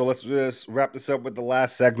soon, so let's just wrap this up with the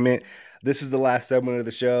last segment. This is the last segment of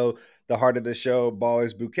the show, the heart of the show,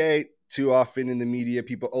 Ballers Bouquet. Too often in the media,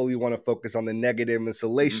 people only want to focus on the negative and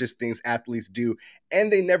salacious things athletes do,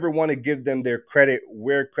 and they never want to give them their credit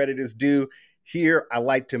where credit is due. Here, I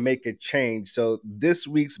like to make a change. So this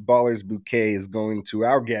week's Ballers Bouquet is going to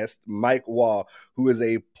our guest, Mike Wahle, who is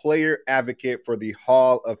a player advocate for the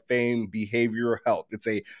Hall of Fame Behavioral Health. It's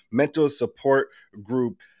a mental support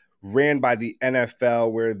group ran by the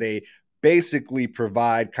NFL where they basically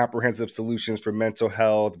provide comprehensive solutions for mental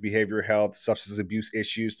health, behavioral health, substance abuse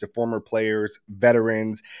issues to former players,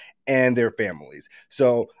 veterans, and their families.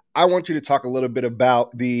 So I want you to talk a little bit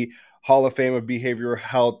about the Hall of Fame of Behavioral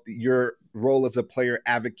Health, your role as a player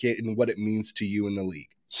advocate, and what it means to you in the league.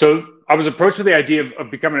 So I was approached with the idea of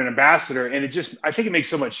becoming an ambassador, and I think it makes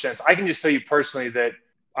so much sense. I can just tell you personally that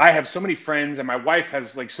I have so many friends, and my wife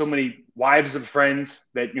has like so many wives of friends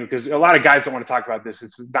that, because a lot of guys don't want to talk about this.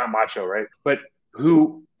 It's not macho, right? But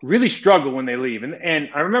who really struggle when they leave. And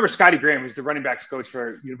I remember Scotty Graham, who's the running backs coach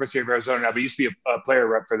for University of Arizona now, but he used to be a player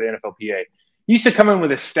rep for the NFLPA. He used to come in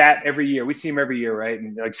with a stat every year. We see him every year, right?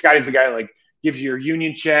 And like Scotty's the guy that, like, gives you your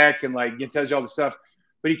union check and like tells you all the stuff.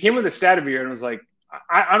 But he came with a stat every year and was like,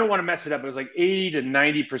 I don't want to mess it up, but it was like 80 to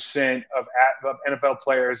 90% of NFL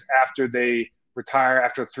players after they retire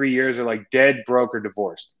after 3 years are like dead, broke, or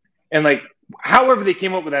divorced. And like, however they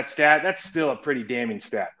came up with that stat, that's still a pretty damning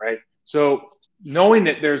stat, right? So knowing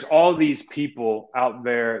that there's all these people out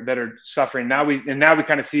there that are suffering, now we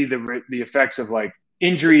kind of see the effects of like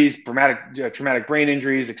injuries, traumatic brain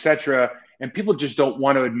injuries, etc. And people just don't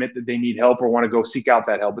want to admit that they need help or want to go seek out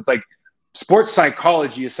that help. It's like sports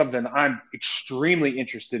psychology is something I'm extremely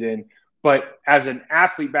interested in. But as an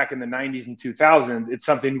athlete back in the 90s and 2000s, it's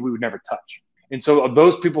something we would never touch. And so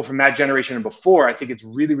those people from that generation and before, I think it's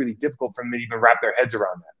really, really difficult for them to even wrap their heads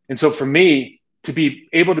around that. And so for me, to be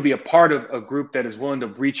able to be a part of a group that is willing to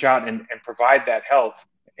reach out and provide that help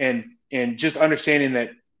and just understanding that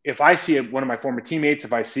if I see one of my former teammates,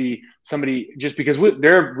 if I see somebody, just because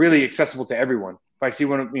they're really accessible to everyone. If I see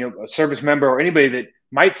one of, a service member or anybody that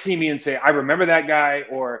might see me and say, I remember that guy,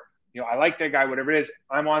 or, I like that guy, whatever it is,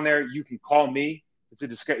 I'm on there. You can call me.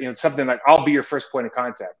 It's something like I'll be your first point of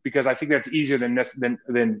contact, because I think that's easier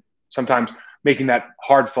than sometimes making that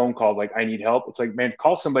hard phone call. Like, I need help. It's like, man,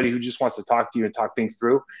 call somebody who just wants to talk to you and talk things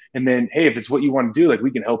through. And then, hey, if it's what you want to do, like,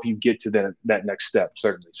 we can help you get to that next step.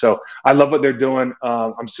 Certainly. So I love what they're doing.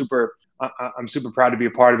 I'm super proud to be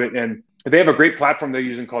a part of it. And they have a great platform they're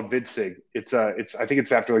using called VidSig. I think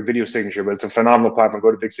it's after like video signature, but it's a phenomenal platform.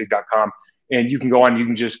 Go to vidsig.com and you can go on, you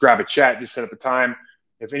can just grab a chat, just set up a time.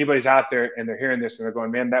 If anybody's out there and they're hearing this and they're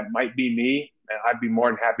going, man, that might be me, and I'd be more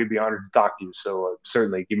than happy to be honored to talk to you. So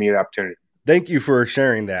certainly give me an opportunity. Thank you for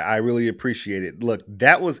sharing that. I really appreciate it. Look,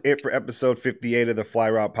 that was it for episode 58 of the Fly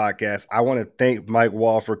Route Podcast. I want to thank Mike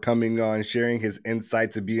Wahle for coming on, sharing his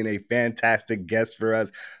insights, and being a fantastic guest for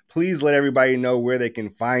us. Please let everybody know where they can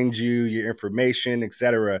find you, your information,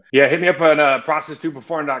 etc. Yeah, hit me up on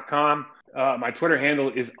process2perform.com. My Twitter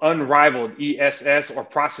handle is unrivaled ESS, or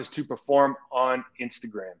process2perform on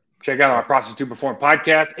Instagram. Check out our Process to Perform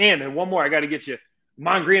podcast. And one more, I got to get you.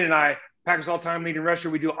 Mon Green and I, Packers all-time leading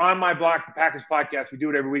rusher, we do On My Block, the Packers podcast. We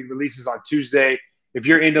do it every week. Releases on Tuesday. If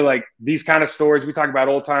you're into like these kind of stories, we talk about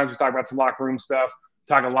old times. We talk about some locker room stuff.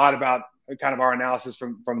 We talk a lot about kind of our analysis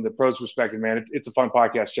from the pros perspective, man. It's a fun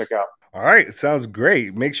podcast. Check out. All right. Sounds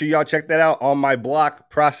great. Make sure y'all check that out. On My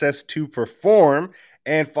Block, Process to Perform,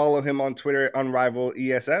 and follow him on Twitter, Unrivaled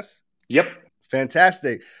ESS. Yep.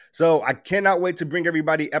 Fantastic. So I cannot wait to bring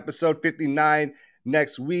everybody episode 59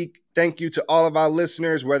 next week. Thank you to all of our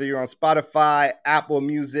listeners, whether you're on Spotify, Apple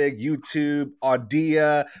Music, YouTube,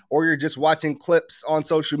 Audia, or you're just watching clips on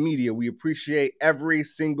social media. We appreciate every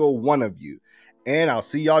single one of you. And I'll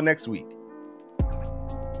see y'all next week.